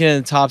why he's making it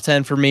in the top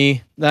 10 for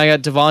me. Then I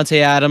got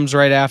Devontae Adams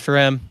right after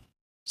him.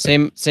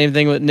 Same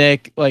thing with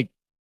Nick. Like,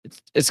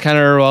 it's kind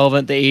of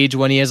irrelevant the age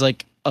when he has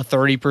like a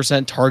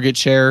 30% target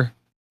share.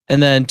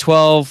 And then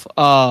 12,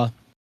 I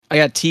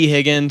got T.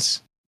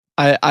 Higgins.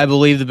 I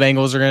believe the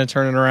Bengals are going to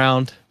turn it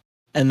around.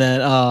 And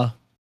then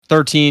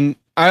 13,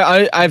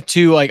 I have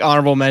 2 like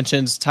honorable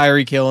mentions: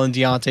 Tyreek Hill and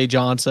Deontay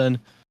Johnson.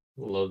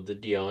 Love the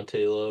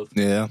Deontay love.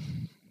 Yeah.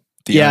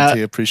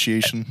 Deontay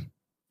appreciation.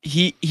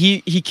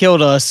 He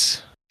killed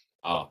us.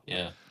 Oh,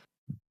 yeah.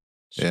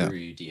 Yeah. Screw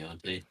you,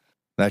 Deontay.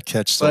 That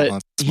catch still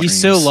haunts my he's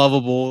so dreams.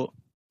 lovable.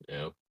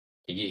 Yeah.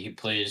 He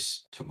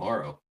plays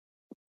tomorrow.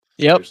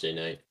 Yep. Thursday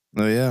night.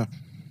 Oh, yeah.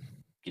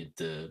 Get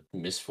the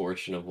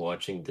misfortune of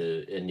watching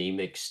the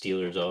anemic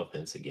Steelers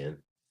offense again.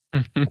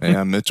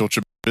 Yeah, Mitchell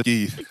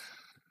Trubisky.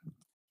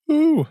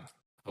 Ooh.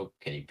 Hope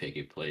Kenny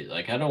Pickett plays.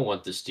 Like, I don't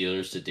want the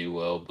Steelers to do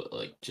well, but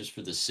like, just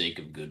for the sake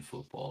of good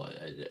football,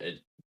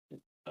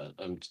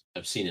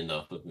 I've seen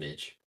enough of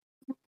Mitch.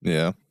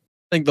 Yeah.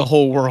 I think the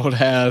whole world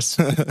has.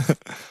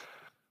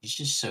 He's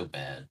just so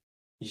bad.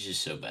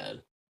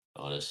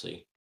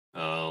 Honestly.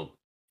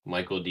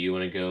 Michael, do you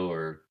want to go,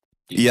 or?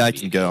 Yeah, I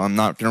can go. I'm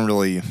not going to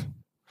really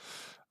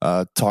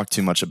talk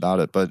too much about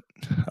it, but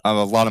a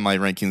lot of my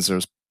rankings are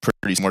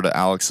pretty similar to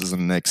Alex's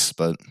and Nick's.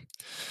 But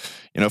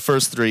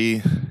first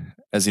 3,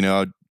 as you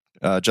know,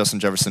 Justin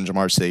Jefferson,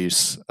 Jamar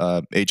Chase,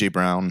 AJ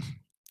Brown,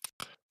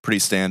 pretty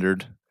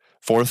standard.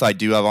 4th, I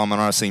do have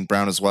Amon-Ra St.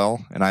 Brown as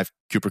well, and I have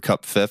Cooper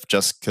Kupp 5th,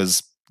 just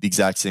because the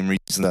exact same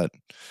reason that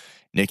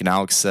Nick and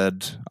Alex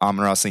said.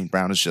 Amon-Ra St.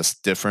 Brown is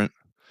just different,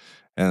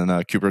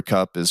 and Cooper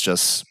Kupp is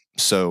just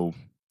so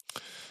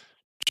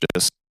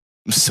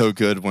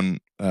good when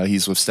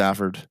he's with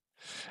Stafford.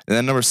 And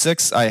then number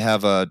 6, I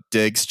have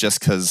Diggs, just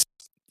because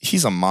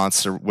he's a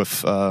monster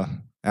with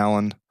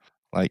Allen.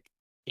 Like,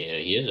 yeah,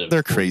 he is.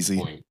 They're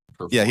crazy.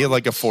 Yeah, he had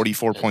like a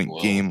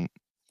 44-point game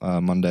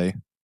Monday.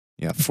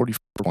 Yeah, 44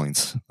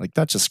 points. Like,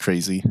 that's just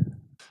crazy.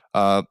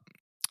 Then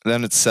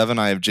at 7,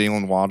 I have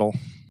Jalen Waddle.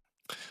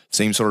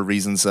 Same sort of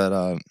reasons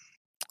that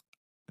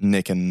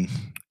Nick and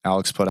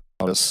Alex put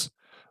out us,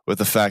 with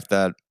the fact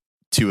that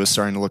Tua is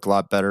starting to look a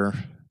lot better.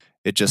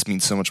 It just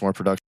means so much more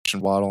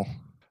production. Waddle.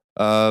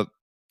 At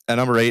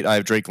number 8, I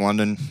have Drake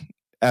London.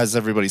 As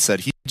everybody said,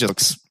 he just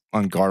looks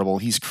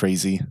unguardable. He's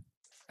crazy,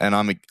 and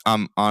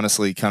I'm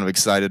honestly kind of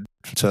excited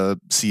to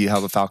see how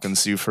the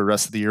Falcons do for the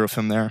rest of the year with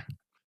him there.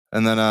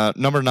 And then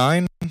number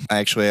 9, I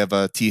actually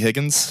have T.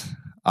 Higgins.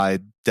 I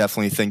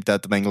definitely think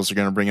that the Bengals are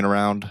going to bring it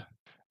around,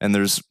 and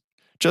there's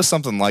just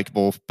something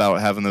likable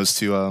about having those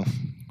two on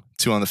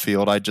the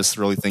field. I just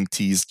really think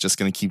T's just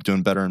going to keep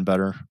doing better and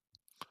better.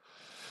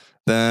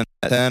 Then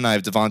at 10, I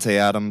have Devontae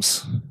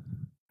Adams.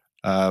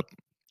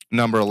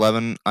 Number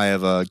 11, I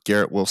have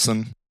Garrett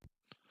Wilson.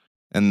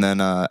 And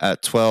then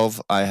at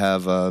 12, I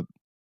have,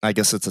 I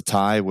guess it's a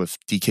tie with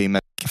DK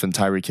Metcalf and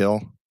Tyreek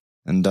Hill.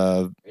 And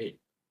Great.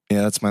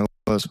 Yeah, that's my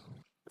list.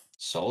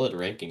 Solid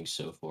rankings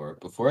so far.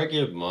 Before I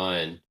give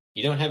mine,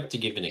 you don't have to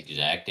give an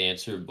exact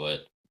answer,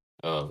 but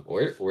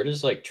where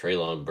does like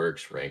Treylon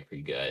Burks rank for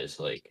you guys?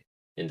 Like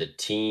in the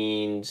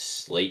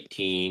teens, late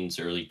teens,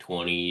 early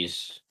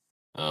 20s?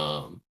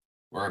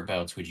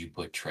 Whereabouts would you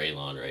put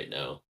Treylon right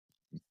now?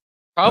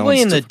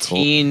 Probably in the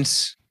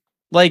teens,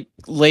 like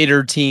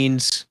later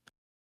teens.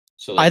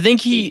 So like I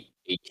think he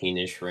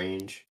 18-ish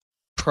range.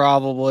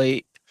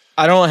 Probably.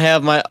 I don't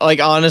have my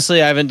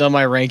honestly, I haven't done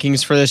my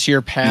rankings for this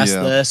year past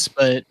this,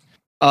 but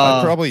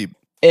I'd probably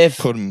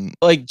put him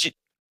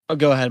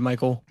go ahead,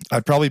 Michael.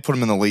 I'd probably put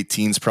him in the late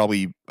teens,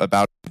 probably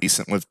about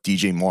decent with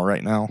DJ Moore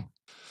right now.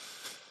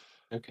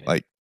 Okay.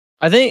 Like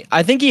I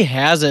think he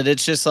has it.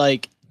 It's just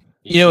like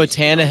a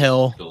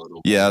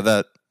Tannehill. Yeah,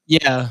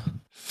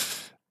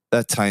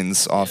 that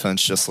Titans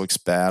offense just looks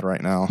bad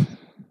right now,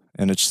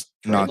 and it's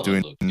not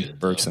doing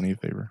Burks any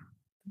favor.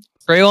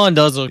 Treylon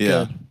does look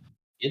good.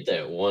 Get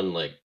that one,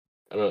 like,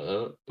 I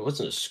don't it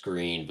wasn't a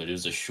screen, but it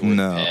was a short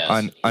No, pass.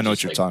 And I he know what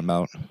just you're like talking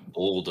about.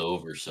 bowled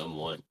over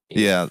someone. He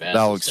was Yeah, that fast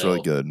as looks really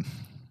hell. good.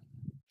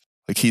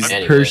 Like he's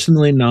Anyway,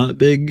 Personally not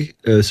big.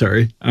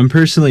 Sorry, I'm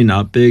personally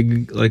not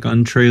big like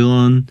on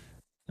Traylon.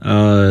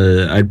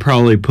 I'd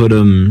probably put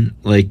him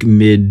like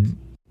mid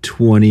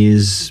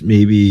 20s,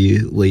 maybe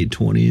late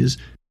 20s.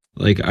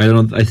 Like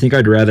I think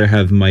I'd rather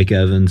have Mike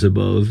Evans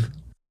above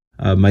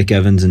Mike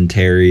Evans and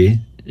Terry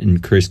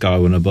and Chris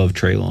Godwin above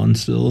Traylon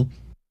still,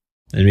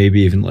 and maybe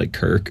even like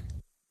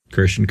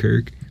Christian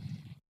Kirk.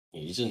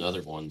 he's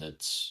another one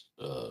that's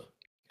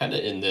kind of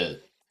in the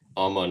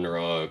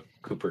Amon-Ra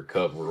Cooper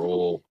Cup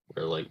role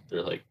where like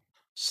they're like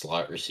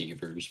slot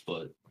receivers,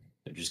 but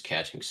they're just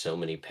catching so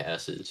many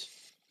passes.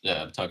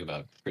 Yeah, I'm talking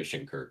about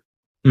Christian Kirk.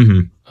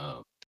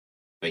 Mm-hmm.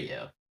 But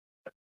yeah,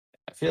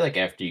 I feel like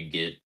after you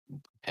get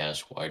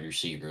past wide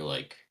receiver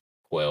like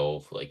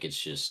 12, like it's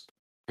just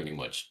pretty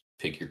much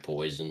pick your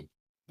poison.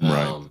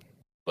 right.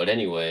 But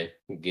anyway,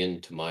 getting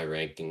to my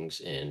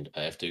rankings, and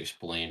I have to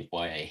explain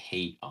why I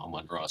hate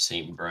Amon-Ra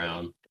St.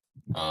 Brown.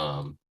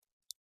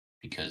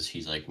 Because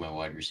he's like my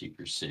wide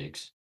receiver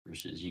 6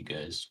 versus you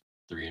guys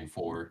 3 and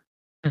 4.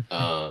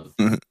 Um,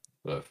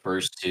 but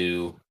first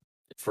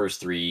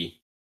three,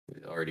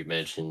 we already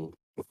mentioned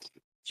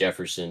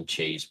Jefferson,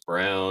 Chase,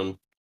 Brown.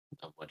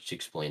 Not much to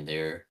explain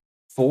there.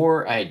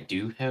 4, I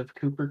do have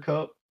Cooper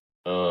Cup.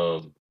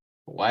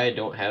 Why I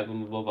don't have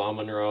him above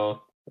Amon-Ra,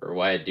 or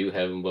why I do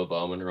have him above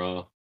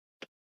Amon-Ra.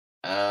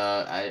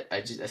 I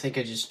think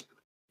I just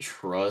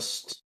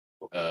trust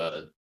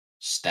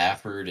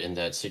Stafford in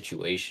that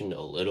situation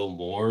a little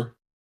more.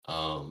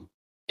 Um,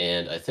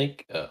 and I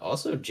think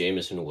also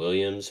Jamison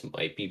Williams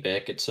might be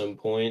back at some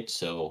point,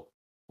 so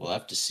we'll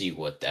have to see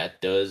what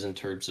that does in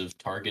terms of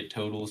target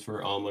totals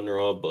for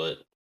Amon-Ra. But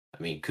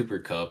I mean, Cooper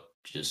Cup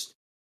just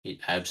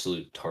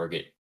absolute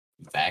target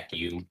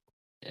vacuum,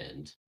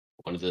 and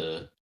one of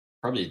the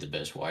probably the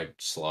best wide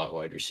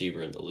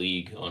receiver in the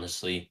league,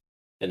 honestly.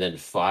 And then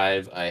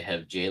 5, I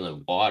have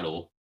Jalen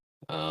Waddle.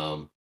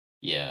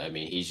 Yeah, I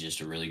mean, he's just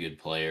a really good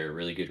player,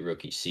 really good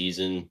rookie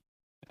season.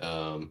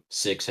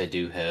 6, I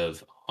do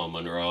have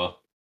Amon-Ra.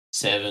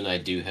 7, I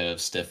do have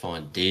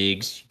Stephon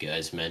Diggs. You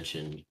guys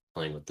mentioned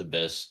playing with the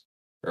best,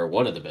 or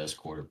one of the best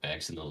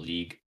quarterbacks in the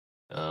league.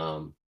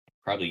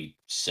 Probably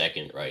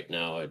second right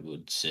now, I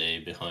would say,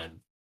 behind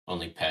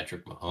only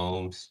Patrick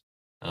Mahomes.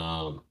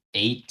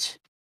 8,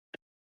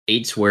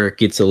 8's where it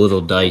gets a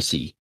little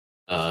dicey.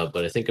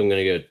 But I think I'm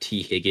gonna go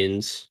T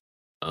Higgins.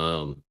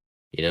 Um,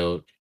 you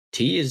know,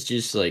 T is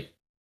just like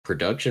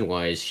production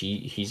wise,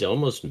 he's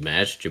almost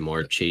matched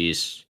Jamar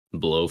Chase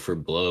blow for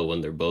blow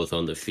when they're both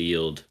on the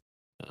field.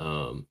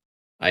 Um,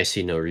 I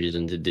see no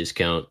reason to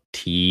discount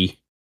T,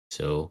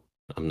 so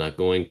I'm not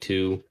going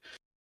to.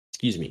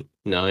 Excuse me.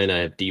 9, I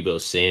have Debo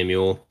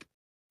Samuel.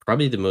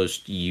 Probably the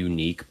most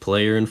unique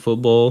player in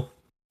football,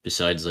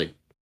 besides like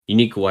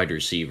unique wide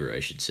receiver, I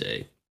should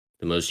say.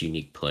 The most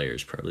unique player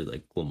is probably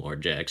like Lamar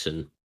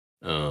Jackson.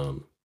 But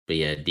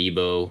yeah,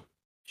 Debo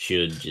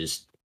should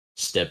just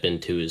step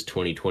into his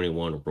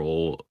 2021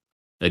 role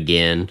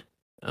again.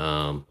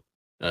 10,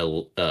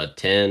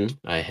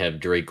 I have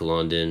Drake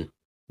London.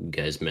 You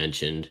guys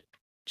mentioned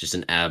just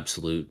an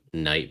absolute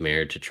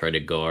nightmare to try to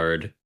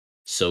guard.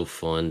 So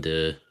fun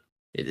to.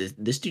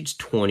 This dude's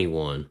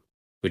 21,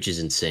 which is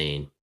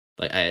insane.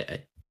 Like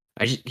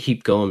I just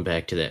keep going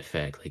back to that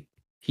fact. Like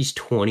he's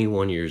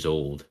 21 years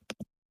old,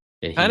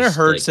 and Kind of he's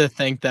hurts like, to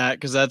think that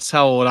because that's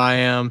how old I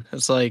am.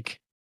 It's like,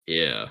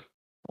 yeah.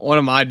 what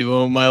am I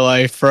doing with my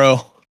life, bro?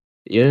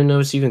 You know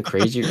what's even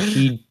crazier?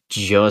 He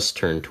just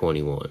turned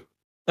 21.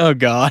 Oh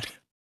God.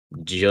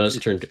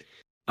 Just turned.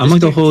 I'm This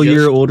like a dude whole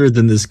year just- older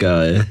than this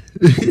guy.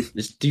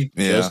 This dude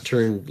Yeah. just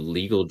turned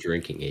legal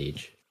drinking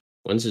age.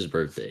 When's his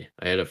birthday?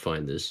 I had to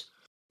find this.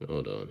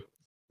 Hold on.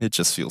 It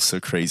just feels so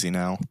crazy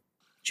now.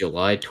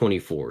 July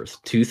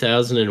 24th,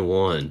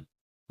 2001.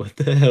 What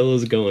the hell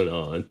is going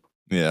on?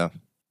 Yeah.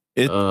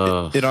 It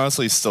Ugh.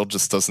 honestly still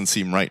just doesn't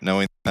seem right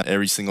knowing that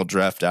every single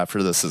draft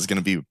after this is going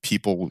to be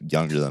people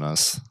younger than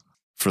us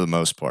for the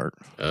most part.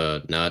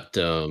 Not God,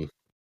 Not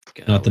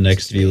the what's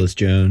next his name? Velas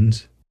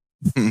Jones.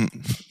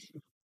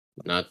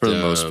 Not For the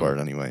most part,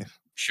 anyway.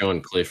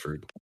 Sean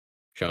Clifford.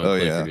 Sean Oh,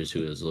 Clifford yeah. is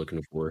who I was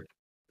looking for.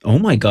 Oh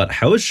my God,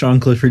 how is Sean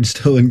Clifford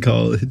still in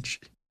college?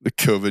 The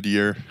COVID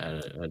year.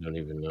 I don't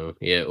even know.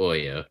 Yeah, oh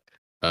yeah.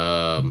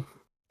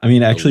 I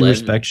mean, actually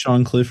 11 respect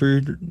Sean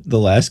Clifford. The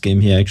last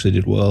game he actually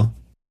did well,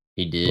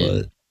 He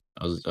did.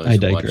 but I was I watching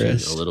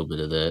digress. a little bit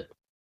of that.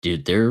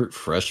 Dude, their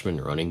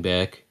freshman running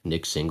back,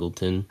 Nick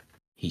Singleton,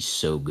 he's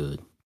so good.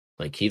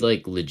 Like he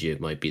like legit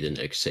might be the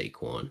next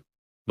Saquon.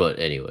 But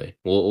anyway,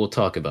 we'll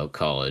talk about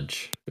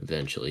college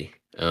eventually.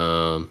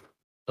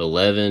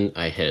 11,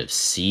 I have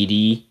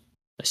CD.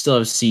 I still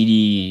have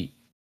CD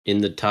in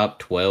the top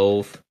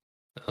 12.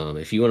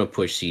 If you want to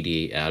push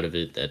CD out of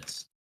it,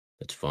 that's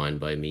fine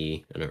by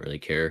me. I don't really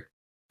care.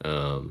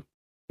 And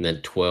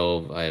then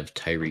 12, I have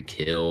Tyreek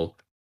Hill.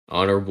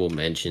 Honorable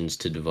mentions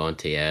to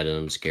Devontae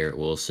Adams, Garrett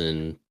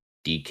Wilson,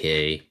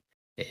 DK.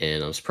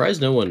 And I'm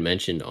surprised no one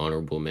mentioned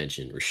honorable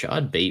mention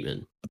Rashad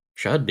Bateman.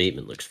 Rashad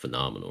Bateman looks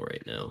phenomenal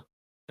right now.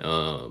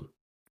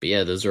 But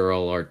yeah, those are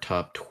all our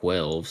top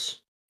 12s.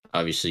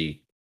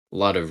 Obviously, a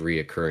lot of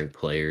reoccurring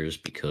players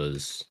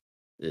because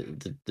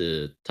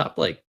the top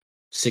like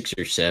 6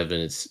 or 7,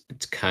 it's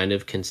kind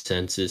of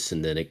consensus,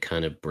 and then it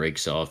kind of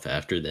breaks off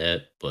after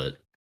that. But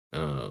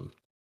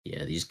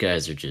yeah, these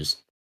guys are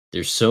just,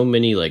 there's so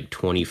many like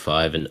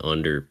 25 and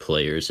under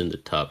players in the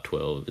top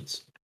 12.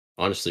 It's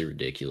honestly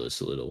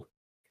ridiculous a little.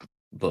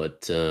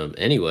 But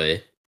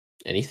anyway,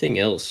 anything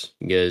else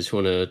you guys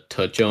want to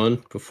touch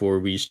on before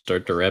we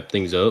start to wrap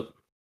things up?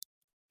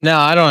 No,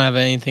 I don't have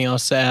anything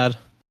else to add.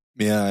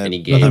 Yeah, Any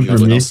nothing games you're for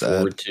looking me.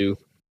 forward to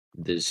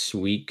this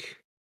week?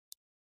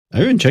 I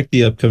haven't checked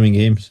the upcoming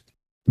games.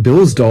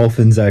 Bills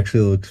Dolphins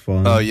actually looks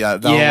fun. Oh yeah,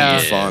 that'll Yeah.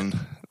 be fun.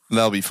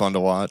 That'll be fun to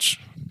watch.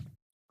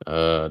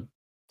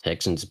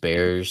 Texans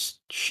Bears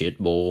shit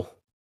bowl.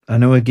 I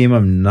know a game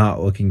I'm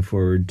not looking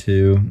forward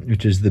to,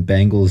 which is the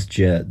Bengals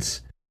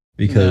Jets,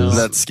 because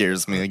That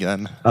scares me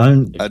again.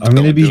 I'm I going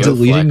to don't be do it.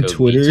 deleting Flacco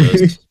Twitter.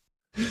 beats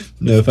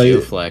No, if Joe I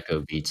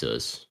Flacco beats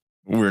us.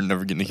 We're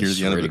never going to hear the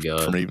swear end to of it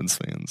God. from Ravens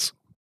fans.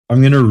 I'm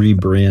going to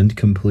rebrand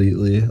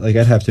completely. Like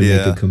I'd have to make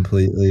Yeah. it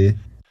completely.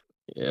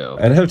 Yeah.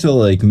 I'd have to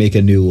like make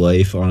a new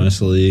life,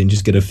 honestly, and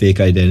just get a fake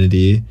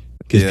identity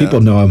because Yeah.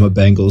 people know I'm a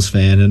Bengals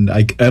fan, and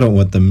I don't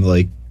want them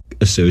like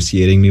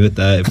associating me with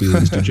that if we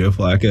lose to Joe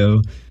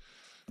Flacco.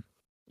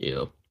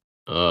 Yeah.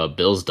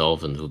 Bills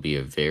Dolphins will be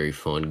a very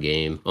fun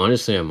game.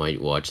 Honestly, I might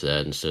watch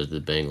that instead of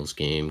the Bengals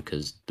game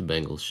because the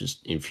Bengals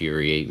just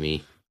infuriate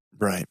me.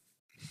 Right.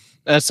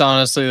 That's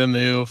honestly the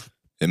move.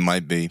 It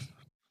might be.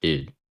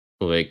 Dude,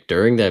 like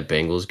during that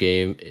Bengals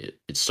game, it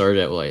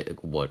started at like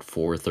what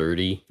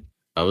 4:30.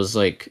 I was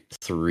like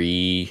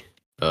 3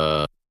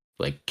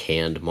 like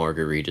canned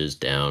margaritas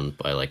down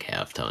by like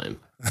halftime.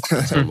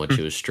 That's how much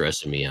it was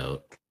stressing me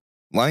out.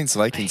 Lions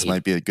Vikings hate-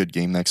 might be a good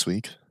game next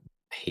week.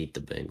 I hate the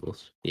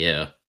Bengals.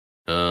 Yeah.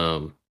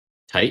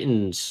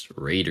 Titans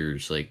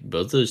Raiders, like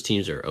both those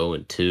teams are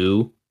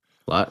 0-2.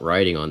 A lot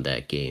riding on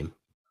that game.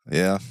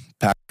 Yeah.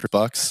 Packers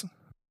Bucks.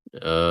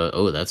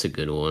 Oh, that's a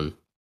good one.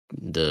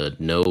 The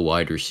no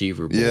wide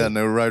receiver bowl. Yeah,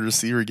 no wide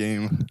receiver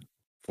game.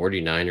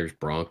 49ers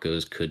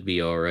Broncos could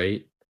be all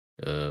right.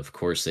 Of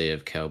course, they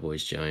have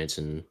Cowboys Giants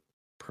in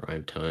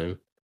prime time.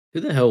 Who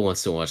the hell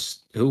wants to watch?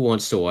 Who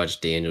wants to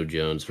watch Daniel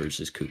Jones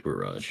versus Cooper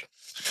Rush?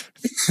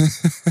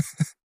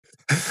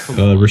 Come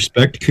on.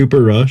 Respect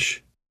Cooper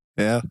Rush.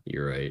 Yeah.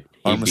 You're right.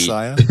 Our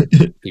Messiah.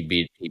 He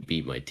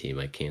beat my team.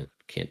 I can't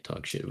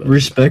talk shit about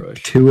Respect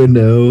Cooper Rush.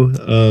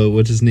 2-0.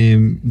 What's his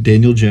name?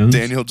 Daniel Jones.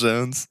 Daniel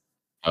Jones.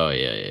 Oh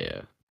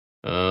yeah.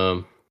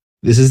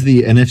 This is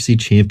the NFC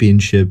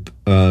Championship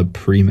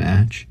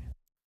pre-match.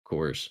 Of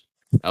course.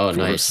 Oh, Of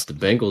nice. course. The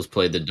Bengals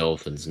play the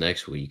Dolphins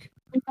next week.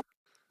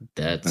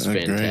 That's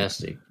Great.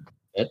 fantastic.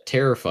 That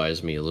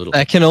terrifies me a little.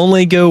 That can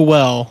only go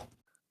well.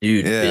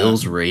 Dude, Yeah.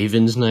 Bills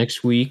Ravens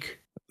next week.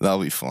 That'll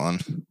be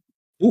fun.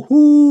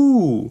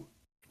 Woohoo!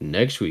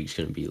 Next week's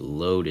gonna be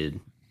loaded.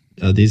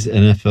 These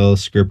NFL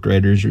script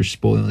writers are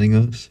spoiling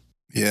us.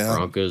 Yeah.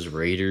 Broncos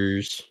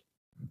Raiders,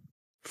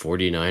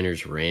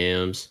 49ers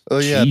Rams. Oh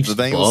yeah, Chiefs,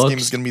 the Bengals game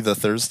Bucks. is gonna be the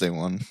Thursday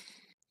one.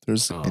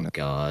 Thursday. Oh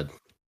god.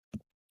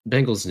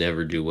 Bengals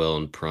never do well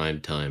in prime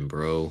time,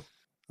 bro.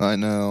 I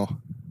know.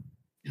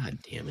 God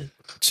damn it.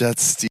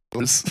 Jets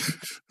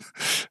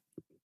Steelers.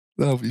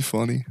 That'll be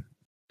funny.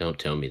 Don't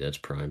tell me that's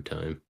prime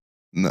time.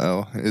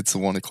 No, it's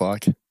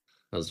 1:00.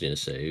 I was gonna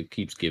say, who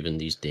keeps giving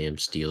these damn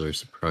Steelers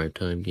the prime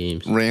time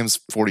games? Rams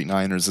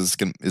 49ers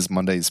is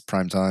Monday's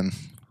prime time.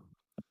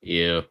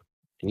 Yeah.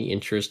 Any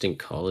interesting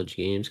college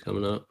games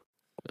coming up?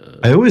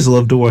 I always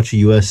love to watch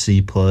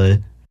USC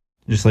play.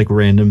 Just like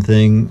random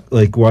thing.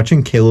 Like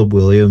watching Caleb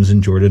Williams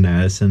and Jordan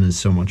Addison is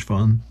so much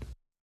fun.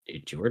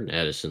 Dude, Jordan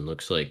Addison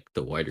looks like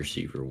the wide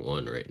receiver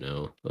 1 right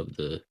now of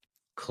the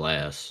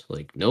class.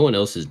 Like, no one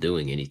else is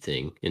doing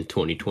anything in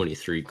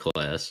 2023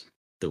 class,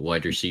 the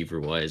wide receiver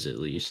wise at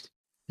least.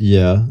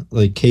 Yeah,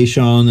 like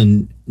Kayshawn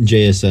and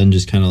JSN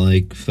just kind of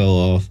like fell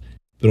off.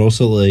 But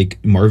also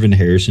like Marvin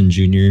Harrison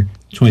Jr.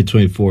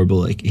 2024, but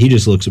like he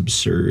just looks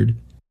absurd.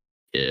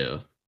 Yeah.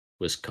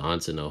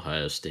 Wisconsin,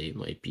 Ohio State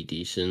might be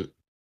decent.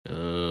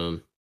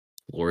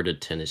 Florida,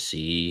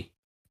 Tennessee,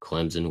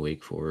 Clemson,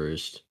 Wake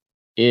Forest.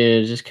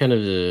 Yeah, just kind of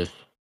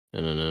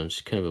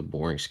just kind of a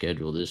boring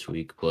schedule this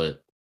week,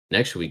 but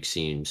next week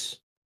seems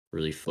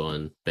really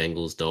fun.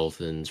 Bengals,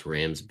 Dolphins,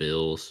 Rams,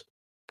 Bills.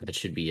 That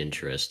should be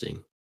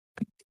interesting.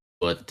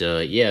 But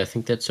yeah, I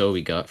think that's all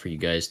we got for you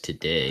guys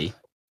today.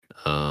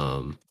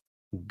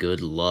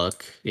 Good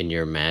luck in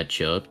your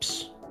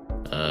matchups.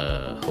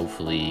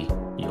 Hopefully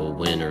you'll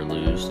win or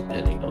lose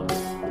depending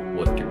on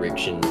what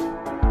direction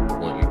you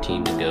want your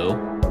team to go.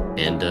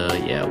 And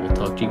yeah, we'll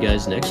talk to you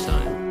guys next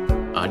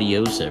time.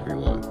 Adios,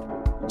 everyone.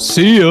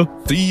 See ya.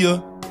 See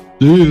ya.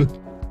 Dude.